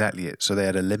 That's exactly it. So they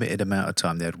had a limited amount of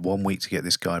time. They had 1 week to get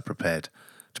this guy prepared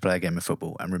to play a game of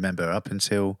football. And remember, up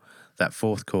until that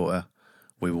fourth quarter,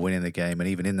 we were winning the game. And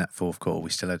even in that fourth quarter,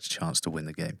 we still had a chance to win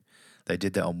the game. They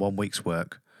did that on 1 week's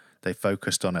work. They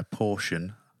focused on a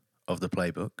portion of the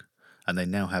playbook, and they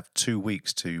now have 2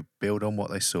 weeks to build on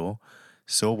what they saw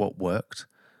what worked,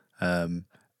 and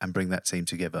bring that team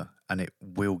together. And it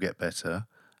will get better.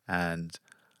 And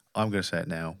I'm going to say it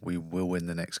now, we will win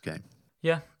the next game.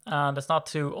 Yeah, and it's not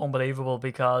too unbelievable,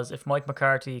 because if Mike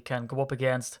McCarthy can go up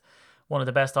against one of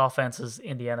the best offenses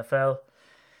in the NFL,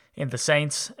 in the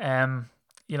Saints,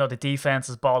 the defense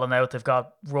is balling out. They've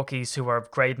got rookies who are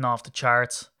grading off the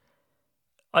charts.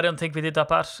 I don't think we did that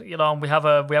bad. We have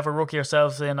a rookie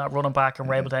ourselves in at running back, and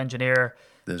we're able to engineer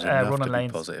There's enough running to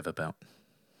lanes. be positive about.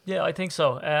 Yeah, I think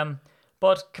so.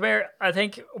 But come here, I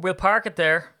think we'll park it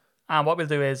there, and what we'll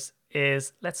do is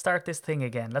let's start this thing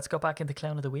again. Let's go back into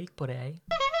Clown of the Week, buddy.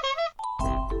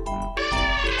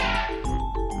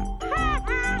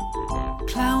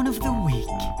 Clown of the Week.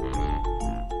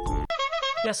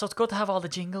 Yeah, so it's good to have all the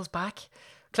jingles back.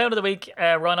 Clown of the Week,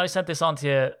 Ryan, I sent this on to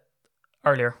you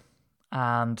earlier,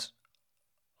 and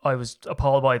I was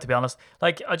appalled by it, to be honest.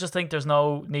 Like, I just think there's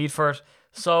no need for it.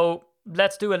 So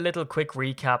let's do a little quick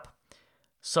recap.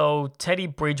 So Teddy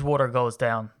Bridgewater goes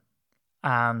down,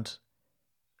 and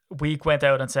we went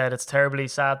out and said it's terribly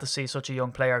sad to see such a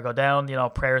young player go down.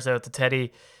 Prayers out to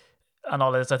Teddy and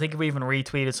all this. I think we even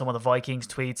retweeted some of the Vikings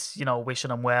tweets, wishing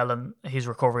him well and his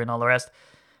recovery and all the rest.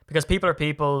 because people are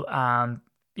people, and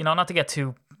not to get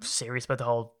too serious about the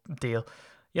whole deal,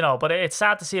 but it's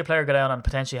sad to see a player go down and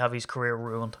potentially have his career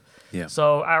ruined. Yeah.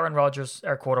 So Aaron Rodgers,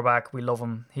 our quarterback, we love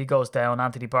him. He goes down.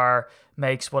 Anthony Barr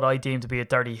makes what I deem to be a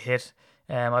dirty hit.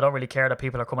 I don't really care that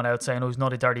people are coming out saying, he's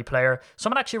not a dirty player.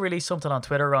 Someone actually released something on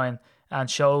Twitter, Ryan, and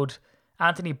showed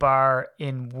Anthony Barr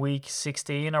in week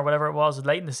 16 or whatever it was,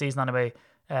 late in the season anyway,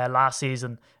 last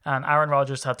season, and Aaron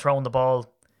Rodgers had thrown the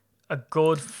ball a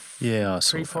good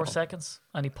 3-4 seconds,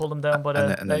 and he pulled him down by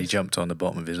the and then he jumped on the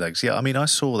bottom of his legs. Yeah, I mean, I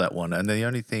saw that one, and the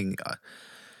only thing,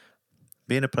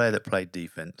 being a player that played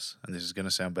defense, and this is going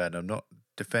to sound bad, I'm not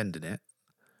defending it,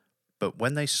 but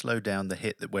when they slow down the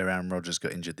hit where Aaron Rodgers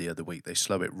got injured the other week, they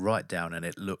slow it right down, and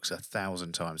it looks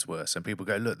 1,000 times worse. And people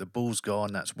go, look, the ball's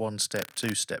gone, that's 1 step,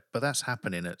 2 step, but that's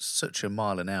happening at such a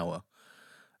mile an hour.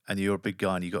 And you're a big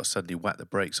guy and you got to suddenly whack the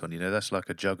brakes on, that's like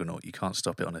a juggernaut. You can't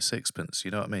stop it on a sixpence,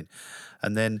 you know what I mean?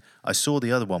 And then I saw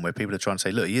the other one where people are trying to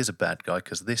say, look, he is a bad guy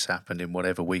because this happened in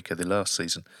whatever week of the last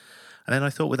season. And then I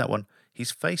thought with that one,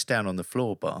 he's face down on the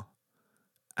floor bar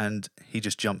and he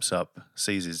just jumps up,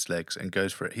 sees his legs and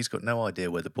goes for it. He's got no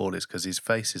idea where the ball is because his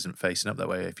face isn't facing up that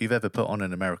way. If you've ever put on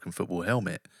an American football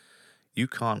helmet, you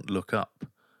can't look up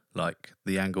like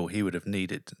the angle he would have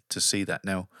needed to see that.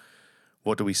 Now,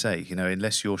 what do we say?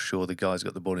 Unless you're sure the guy's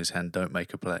got the ball in his hand, don't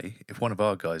make a play. If one of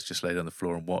our guys just laid on the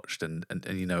floor and watched and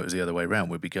it was the other way around,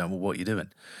 we'd be going, well, what are you doing?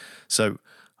 So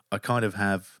I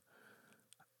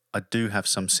do have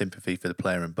some sympathy for the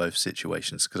player in both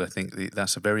situations because I think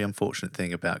that's a very unfortunate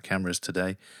thing about cameras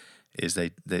today is they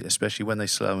especially when they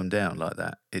slow them down like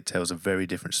that, it tells a very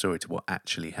different story to what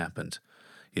actually happened.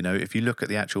 If you look at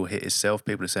the actual hit itself,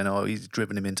 people are saying, oh, he's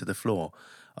driven him into the floor.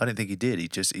 I don't think he did. He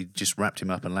just wrapped him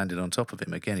up and landed on top of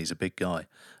him. Again, he's a big guy,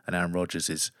 and Aaron Rodgers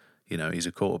is, he's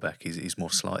a quarterback. He's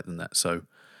more slight than that. So,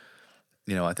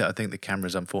 I think the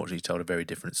cameras unfortunately told a very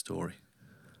different story.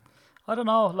 I don't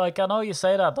know. Like, I know you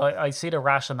say that. I see the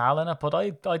rationale in it, but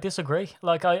I disagree.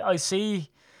 Like, I see...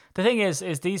 The thing is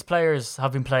these players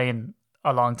have been playing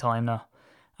a long time now.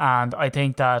 And I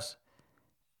think that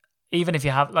even if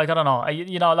you have... Like, I don't know.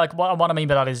 Like, what I mean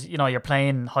by that is, you're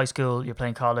playing high school, you're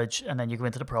playing college, and then you go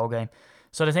into the pro game.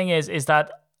 So the thing is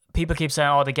that people keep saying,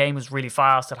 oh, the game is really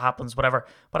fast, it happens, whatever.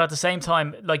 But at the same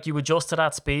time, like, you adjust to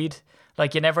that speed.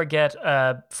 Like, you never get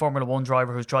a Formula 1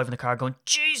 driver who's driving the car going,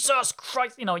 Jesus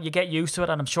Christ! You get used to it,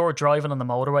 and I'm sure driving on the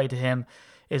motorway to him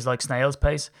is like snail's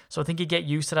pace. So I think you get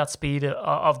used to that speed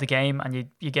of the game, and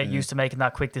you get used to making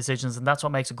that quick decisions, and that's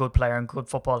what makes a good player and good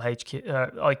football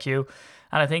IQ.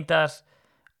 And I think that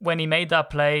when he made that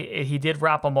play, he did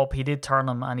wrap him up, he did turn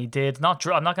him, and he did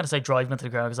I'm not going to say drive him into the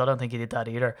ground because I don't think he did that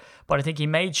either, but I think he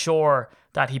made sure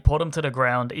that he put him to the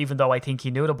ground, even though I think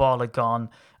he knew the ball had gone,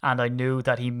 and I knew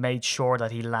that he made sure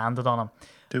that he landed on him.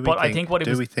 Do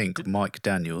we think Mike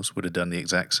Daniels would have done the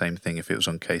exact same thing if it was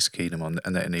on Case Keenum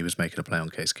and he was making a play on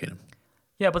Case Keenum?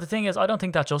 Yeah, but the thing is, I don't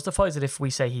think that justifies it if we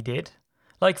say he did.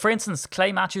 Like, for instance,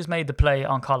 Clay Matthews made the play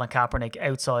on Colin Kaepernick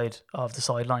outside of the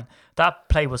sideline. That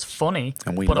play was funny,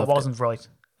 but it wasn't right.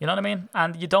 You know what I mean?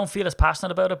 And you don't feel as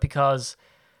passionate about it because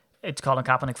it's Colin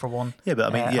Kaepernick for one. Yeah,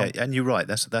 but I mean, and you're right.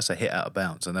 That's a hit out of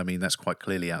bounds. And I mean, that's quite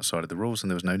clearly outside of the rules, and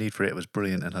there was no need for it. It was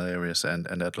brilliant and hilarious, and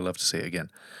I'd love to see it again.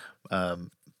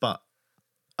 But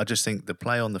I just think the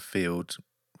play on the field,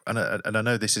 and I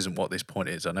know this isn't what this point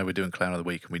is. I know we're doing Clown of the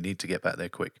Week, and we need to get back there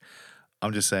quick.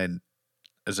 I'm just saying,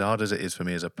 as hard as it is for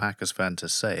me as a Packers fan to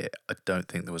say it, I don't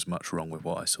think there was much wrong with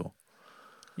what I saw.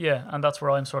 Yeah, and that's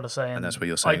where I'm sort of saying... And that's where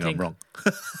you're saying I'm wrong.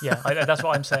 Yeah, that's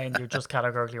what I'm saying. You're just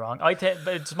categorically wrong.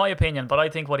 It's my opinion, but I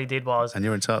think what he did was... And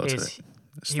you're entitled to it.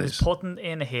 He was putting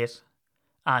in a hit,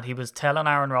 and he was telling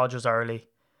Aaron Rodgers early,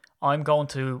 I'm going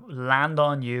to land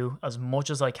on you as much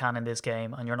as I can in this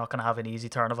game, and you're not going to have an easy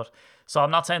turn of it. So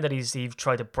I'm not saying that he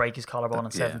tried to break his collarbone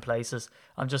in 7 places.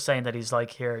 I'm just saying that he's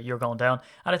like, here, you're going down.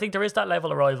 And I think there is that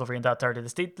level of rivalry in that 30.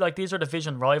 These are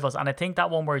division rivals, and I think that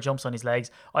one where he jumps on his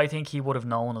legs, I think he would have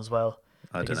known as well,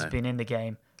 because he's been in the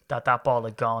game, that ball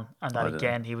had gone, and that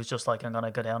again, he was just like, I'm going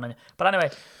to go down on you. But anyway,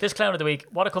 this Clown of the Week,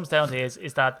 what it comes down to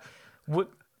is that...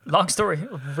 long story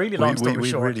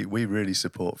short. We really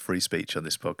support free speech on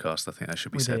this podcast. I think that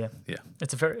should be said. Yeah.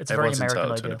 It's a very Everyone's American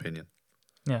entitled idea. To an opinion.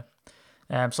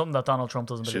 Yeah. Something that Donald Trump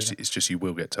doesn't believe in. It's just you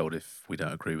will get told if we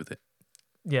don't agree with it.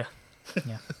 Yeah.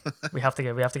 we have to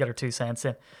get our 2 cents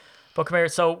in. But come here.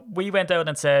 So we went out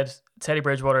and said Teddy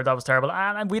Bridgewater, that was terrible,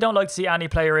 and we don't like to see any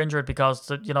player injured because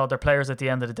they're players at the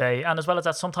end of the day. And as well as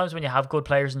that, sometimes when you have good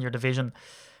players in your division,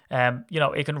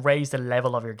 it can raise the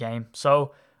level of your game.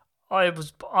 So I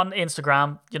was on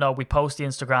Instagram. You know, we post the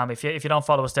Instagram. If you don't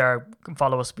follow us there,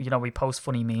 follow us. You know, we post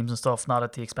funny memes and stuff, not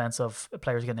at the expense of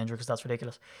players getting injured because that's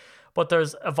ridiculous. But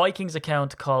there's a Vikings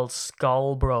account called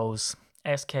Skolbros,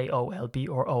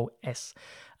 Skolbros,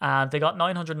 and they got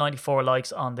 994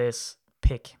 likes on this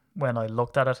pic when I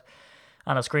looked at it.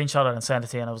 And I screenshot it and sent it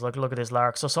to you, and I was like, look at this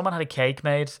lark. So someone had a cake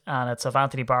made, and it's of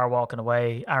Anthony Barr walking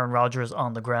away, Aaron Rodgers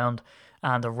on the ground,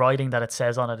 and the writing that it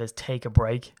says on it is "take a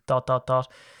break." ...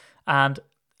 And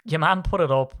your man put it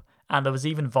up, and there was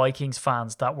even Vikings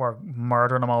fans that were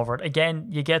murdering him over it. Again,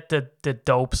 you get the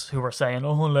dopes who were saying,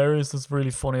 "Oh, hilarious, that's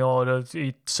really funny. Oh, I'd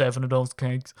eat 7 of those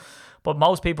cakes." But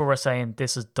most people were saying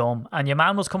this is dumb. And your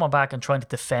man was coming back and trying to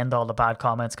defend all the bad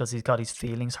comments because he's got his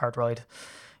feelings hurt, right?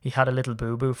 He had a little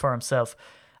boo-boo for himself.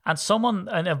 And someone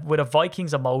with a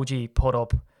Vikings emoji put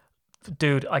up,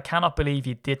 "Dude, I cannot believe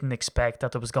you didn't expect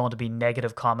that there was going to be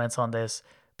negative comments on this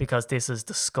because this is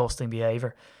disgusting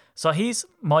behaviour." So he's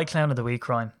my clown of the week,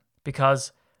 Ryan,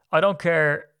 because I don't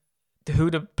care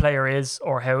who the player is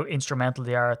or how instrumental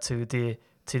they are to the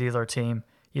other team.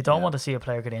 You don't want to see a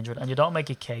player get injured, and you don't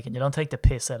make a cake, and you don't take the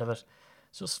piss out of it.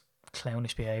 It's just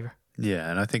clownish behaviour. Yeah,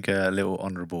 and I think a little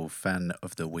honourable fan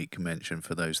of the week mention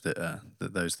for those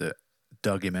that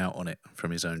dug him out on it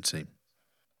from his own team.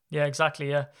 Yeah, exactly.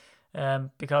 Yeah,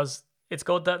 because it's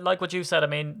good that, like what you said. I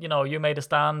mean, you know, you made a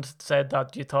stand, said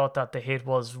that you thought that the hit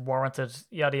was warranted.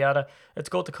 Yada yada. It's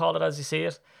good to call it as you see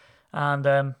it.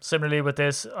 And similarly with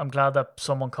this, I'm glad that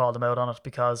someone called him out on it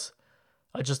because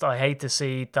I hate to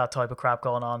see that type of crap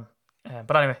going on.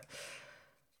 But anyway.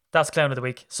 That's clown of the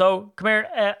week. So come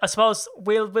here. I suppose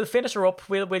we'll finish her up.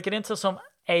 We'll get into some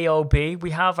AOB. We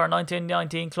have our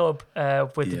 1919 club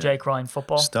with the Jake Ryan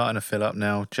football starting to fill up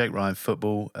now. Jake Ryan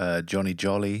football. Johnny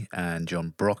Jolly and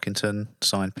John Brockington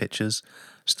signed pictures.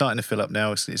 Starting to fill up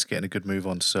now. It's getting a good move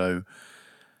on. So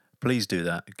please do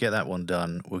that. Get that one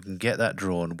done. We can get that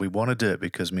drawn. We want to do it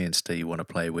because me and Steve want to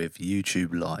play with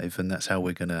YouTube Live, and that's how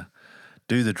we're gonna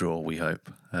do the draw. We hope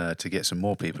to get some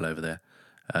more people over there.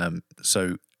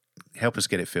 So help us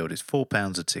get it filled. It's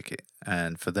 £4 a ticket,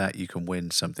 and for that you can win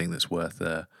something that's worth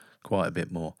quite a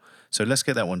bit more. So let's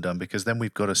get that one done, because then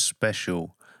we've got a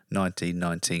special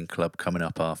 1919 club coming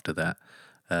up after that,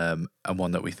 and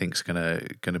one that we think is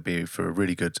gonna be for a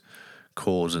really good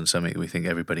cause and something we think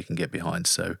everybody can get behind.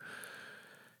 So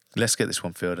let's get this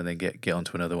one filled and then get on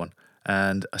to another one.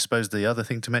 And I suppose the other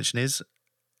thing to mention is,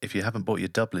 if you haven't bought your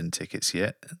Dublin tickets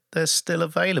yet, they're still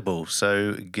available.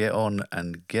 So get on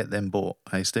and get them bought.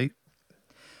 Hey, Steve?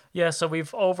 Yeah, so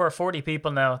we've over 40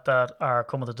 people now that are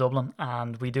coming to Dublin,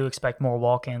 and we do expect more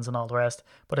walk-ins and all the rest.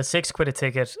 But it's £6 a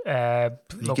ticket.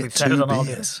 Look, we've said it on all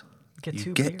this.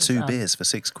 You get two beers for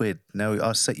 £6. Now,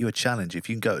 I'll set you a challenge. If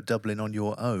you can go to Dublin on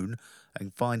your own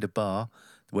and find a bar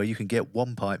where you can get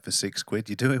one pint for £6,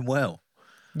 you're doing well.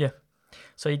 Yeah.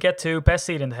 So you get two, best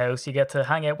seat in the house. You get to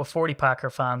hang out with 40 Packer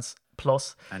fans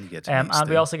plus. And you get to meet and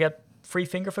we also get free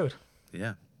finger food.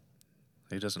 Yeah.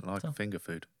 Who doesn't like finger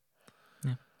food?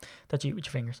 Yeah. That you eat with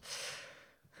your fingers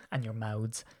and your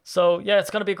mouths. So yeah, it's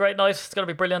going to be a great night. It's going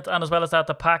to be brilliant. And as well as that,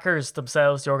 the Packers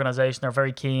themselves, the organisation, are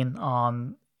very keen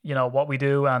on, you know, what we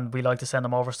do, and we like to send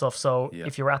them over stuff. So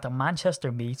if you're at the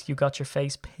Manchester meet, you got your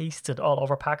face pasted all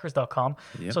over Packers.com.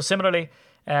 Yep. So similarly,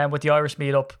 with the Irish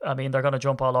meetup, I mean, they're going to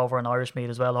jump all over an Irish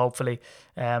meet as well, hopefully.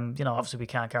 You know, obviously we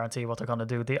can't guarantee what they're going to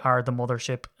do. They are the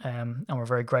mothership, and we're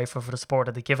very grateful for the support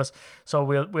that they give us. So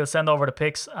we'll send over the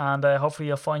pics, and hopefully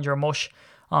you'll find your mush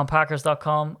on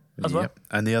Packers.com as well.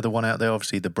 And the other one out there,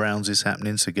 obviously the Browns is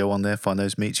happening, so go on there, find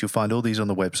those meets. You'll find all these on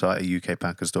the website at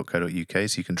ukpackers.co.uk,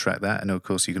 so you can track that. And of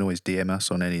course, you can always DM us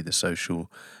on any of the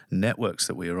social networks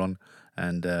that we are on,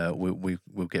 and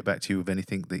we'll get back to you with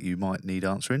anything that you might need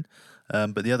answering.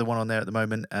 But the other one on there at the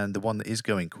moment, and the one that is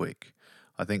going quick,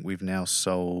 I think we've now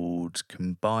sold,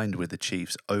 combined with the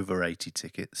Chiefs, over 80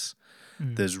 tickets.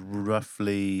 There's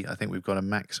roughly, I think we've got a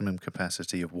maximum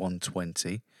capacity of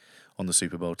 120 on the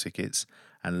Super Bowl tickets,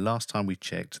 and last time we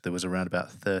checked there was around about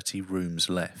 30 rooms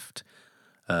left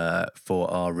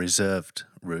for our reserved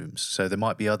rooms. So there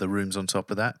might be other rooms on top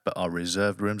of that, but our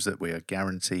reserved rooms that we are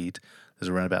guaranteed, there's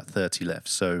around about 30 left.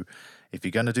 So if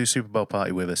you're going to do Super Bowl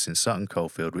party with us in Sutton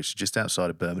Coldfield, which is just outside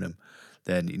of Birmingham,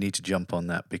 then you need to jump on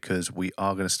that, because we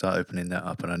are going to start opening that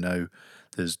up. And I know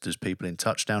there's people in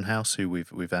Touchdown House who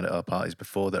we've had at our parties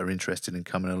before that are interested in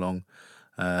coming along.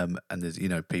 And there's, you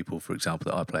know, people, for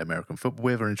example, that I play American football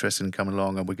with are interested in coming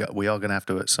along, and we are going to have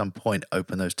to at some point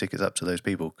open those tickets up to those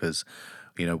people, because,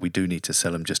 you know, we do need to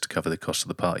sell them just to cover the cost of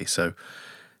the party. So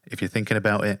if you're thinking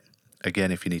about it,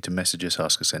 again, if you need to message us,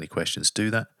 ask us any questions, do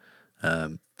that.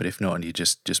 But if not, and you're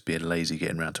just being lazy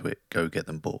getting around to it, go get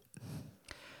them bought.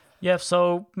 Yeah,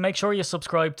 so make sure you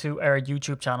subscribe to our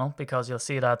YouTube channel because you'll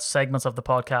see that segments of the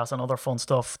podcast and other fun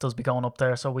stuff does be going up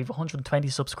there. So we've 120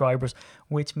 subscribers,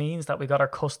 which means that we got our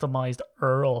customized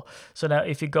URL. So now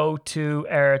if you go to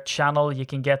our channel, you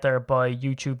can get there by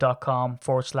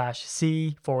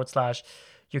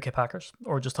youtube.com/c/UK Packers,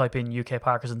 or just type in UK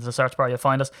Packers into the search bar, you'll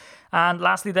find us. And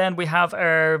lastly then, we have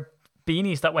our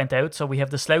beanies that went out. So we have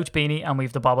the slouch beanie and we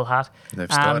have the bobble hat.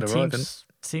 They've started arriving.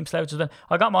 Team Slouches.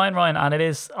 I got mine, Ryan, and it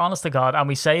is honest to God. And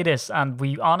we say this, and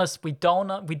we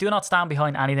do not stand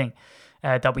behind anything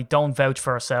that we don't vouch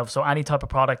for ourselves. So any type of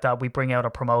product that we bring out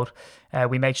or promote,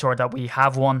 we make sure that we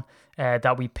have one,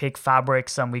 that we pick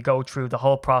fabrics, and we go through the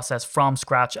whole process from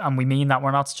scratch. And we mean that we're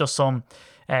not just some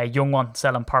young one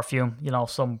selling perfume,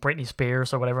 some Britney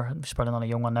Spears or whatever. I'm just putting on a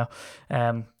young one now.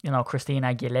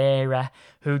 Christina Aguilera,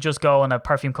 who just go and a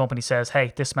perfume company says,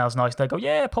 hey, this smells nice. They go,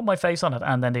 yeah, put my face on it.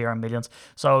 And then they earn millions.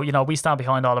 So, we stand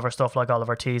behind all of our stuff, like all of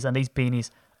our teas. And these beanies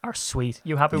are sweet.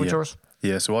 You happy with yours?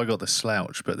 Yeah, so I got the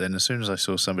slouch, but then as soon as I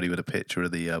saw somebody with a picture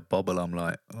of the bobble, I'm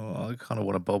like, I kind of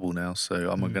want a bobble now.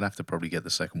 So I'm going to have to probably get the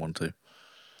second one too.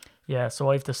 Yeah, so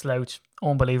I have the slouch.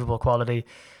 Unbelievable quality.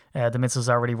 The missus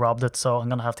already robbed it, so I'm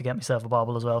gonna have to get myself a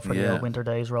bobble as well for the old winter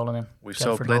days rolling in. We've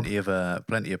sold plenty of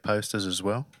posters as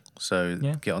well, so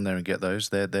get on there and get those.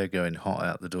 They're going hot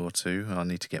out the door too. I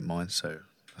need to get mine, so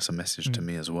that's a message to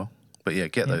me as well. But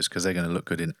get those because they're going to look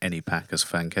good in any Packers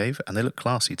fan cave, and they look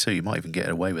classy too. You might even get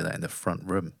away with that in the front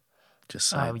room. Just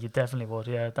saying. Oh, you definitely would.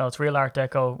 Yeah, no, it's real Art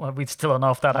Deco. Well, we still don't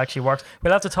know if that actually works.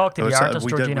 We'll have to talk to the artist,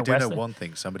 Georgina Wesley. We do know one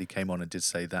thing. Somebody came on and did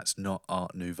say that's not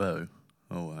Art Nouveau.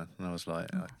 And I was like,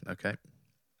 okay.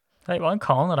 Hey, well, I'm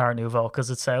calling it Art Nouveau because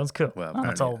it sounds cool. Well,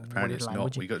 apparently it's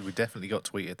not. We definitely got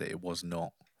tweeted that it was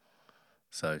not.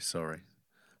 So sorry.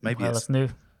 Maybe it's new.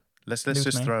 Let's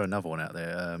just throw another one out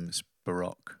there. It's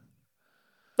Baroque.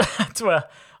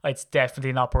 It's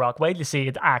definitely not Baroque. Wait till you see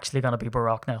it's actually going to be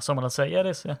Baroque now. Someone will say, yeah, it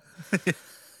is.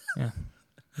 Yeah.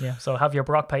 Yeah, so have your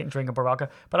Baroque paint and drink a Barocca.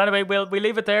 But anyway, we'll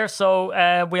leave it there. So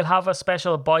we'll have a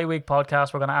special bi-week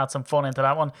podcast. We're going to add some fun into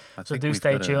that one. So do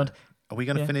stay tuned. Are we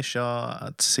going to finish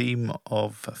our team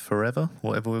of forever,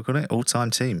 whatever we're calling it?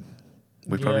 All-time team.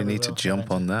 We probably need to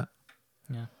jump on that.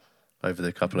 Yeah. Over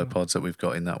the couple of pods that we've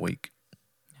got in that week.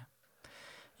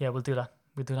 Yeah, we'll do that.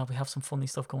 We have some funny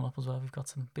stuff coming up as well. We've got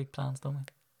some big plans, don't we?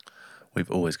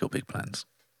 We've always got big plans.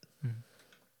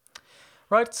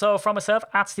 Right, so from myself,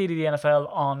 at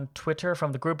SteedyTheNFL on Twitter,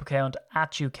 from the group account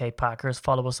at UK Packers.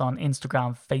 Follow us on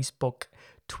Instagram, Facebook,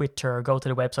 Twitter. Go to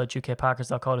the website,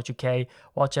 ukpackers.co.uk.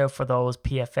 Watch out for those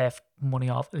PFF money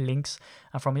off links.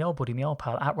 And from my old buddy, my old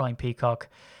pal, at Ryan Peacock.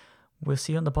 We'll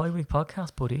see you on the bi-week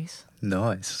podcast, buddies.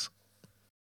 Nice.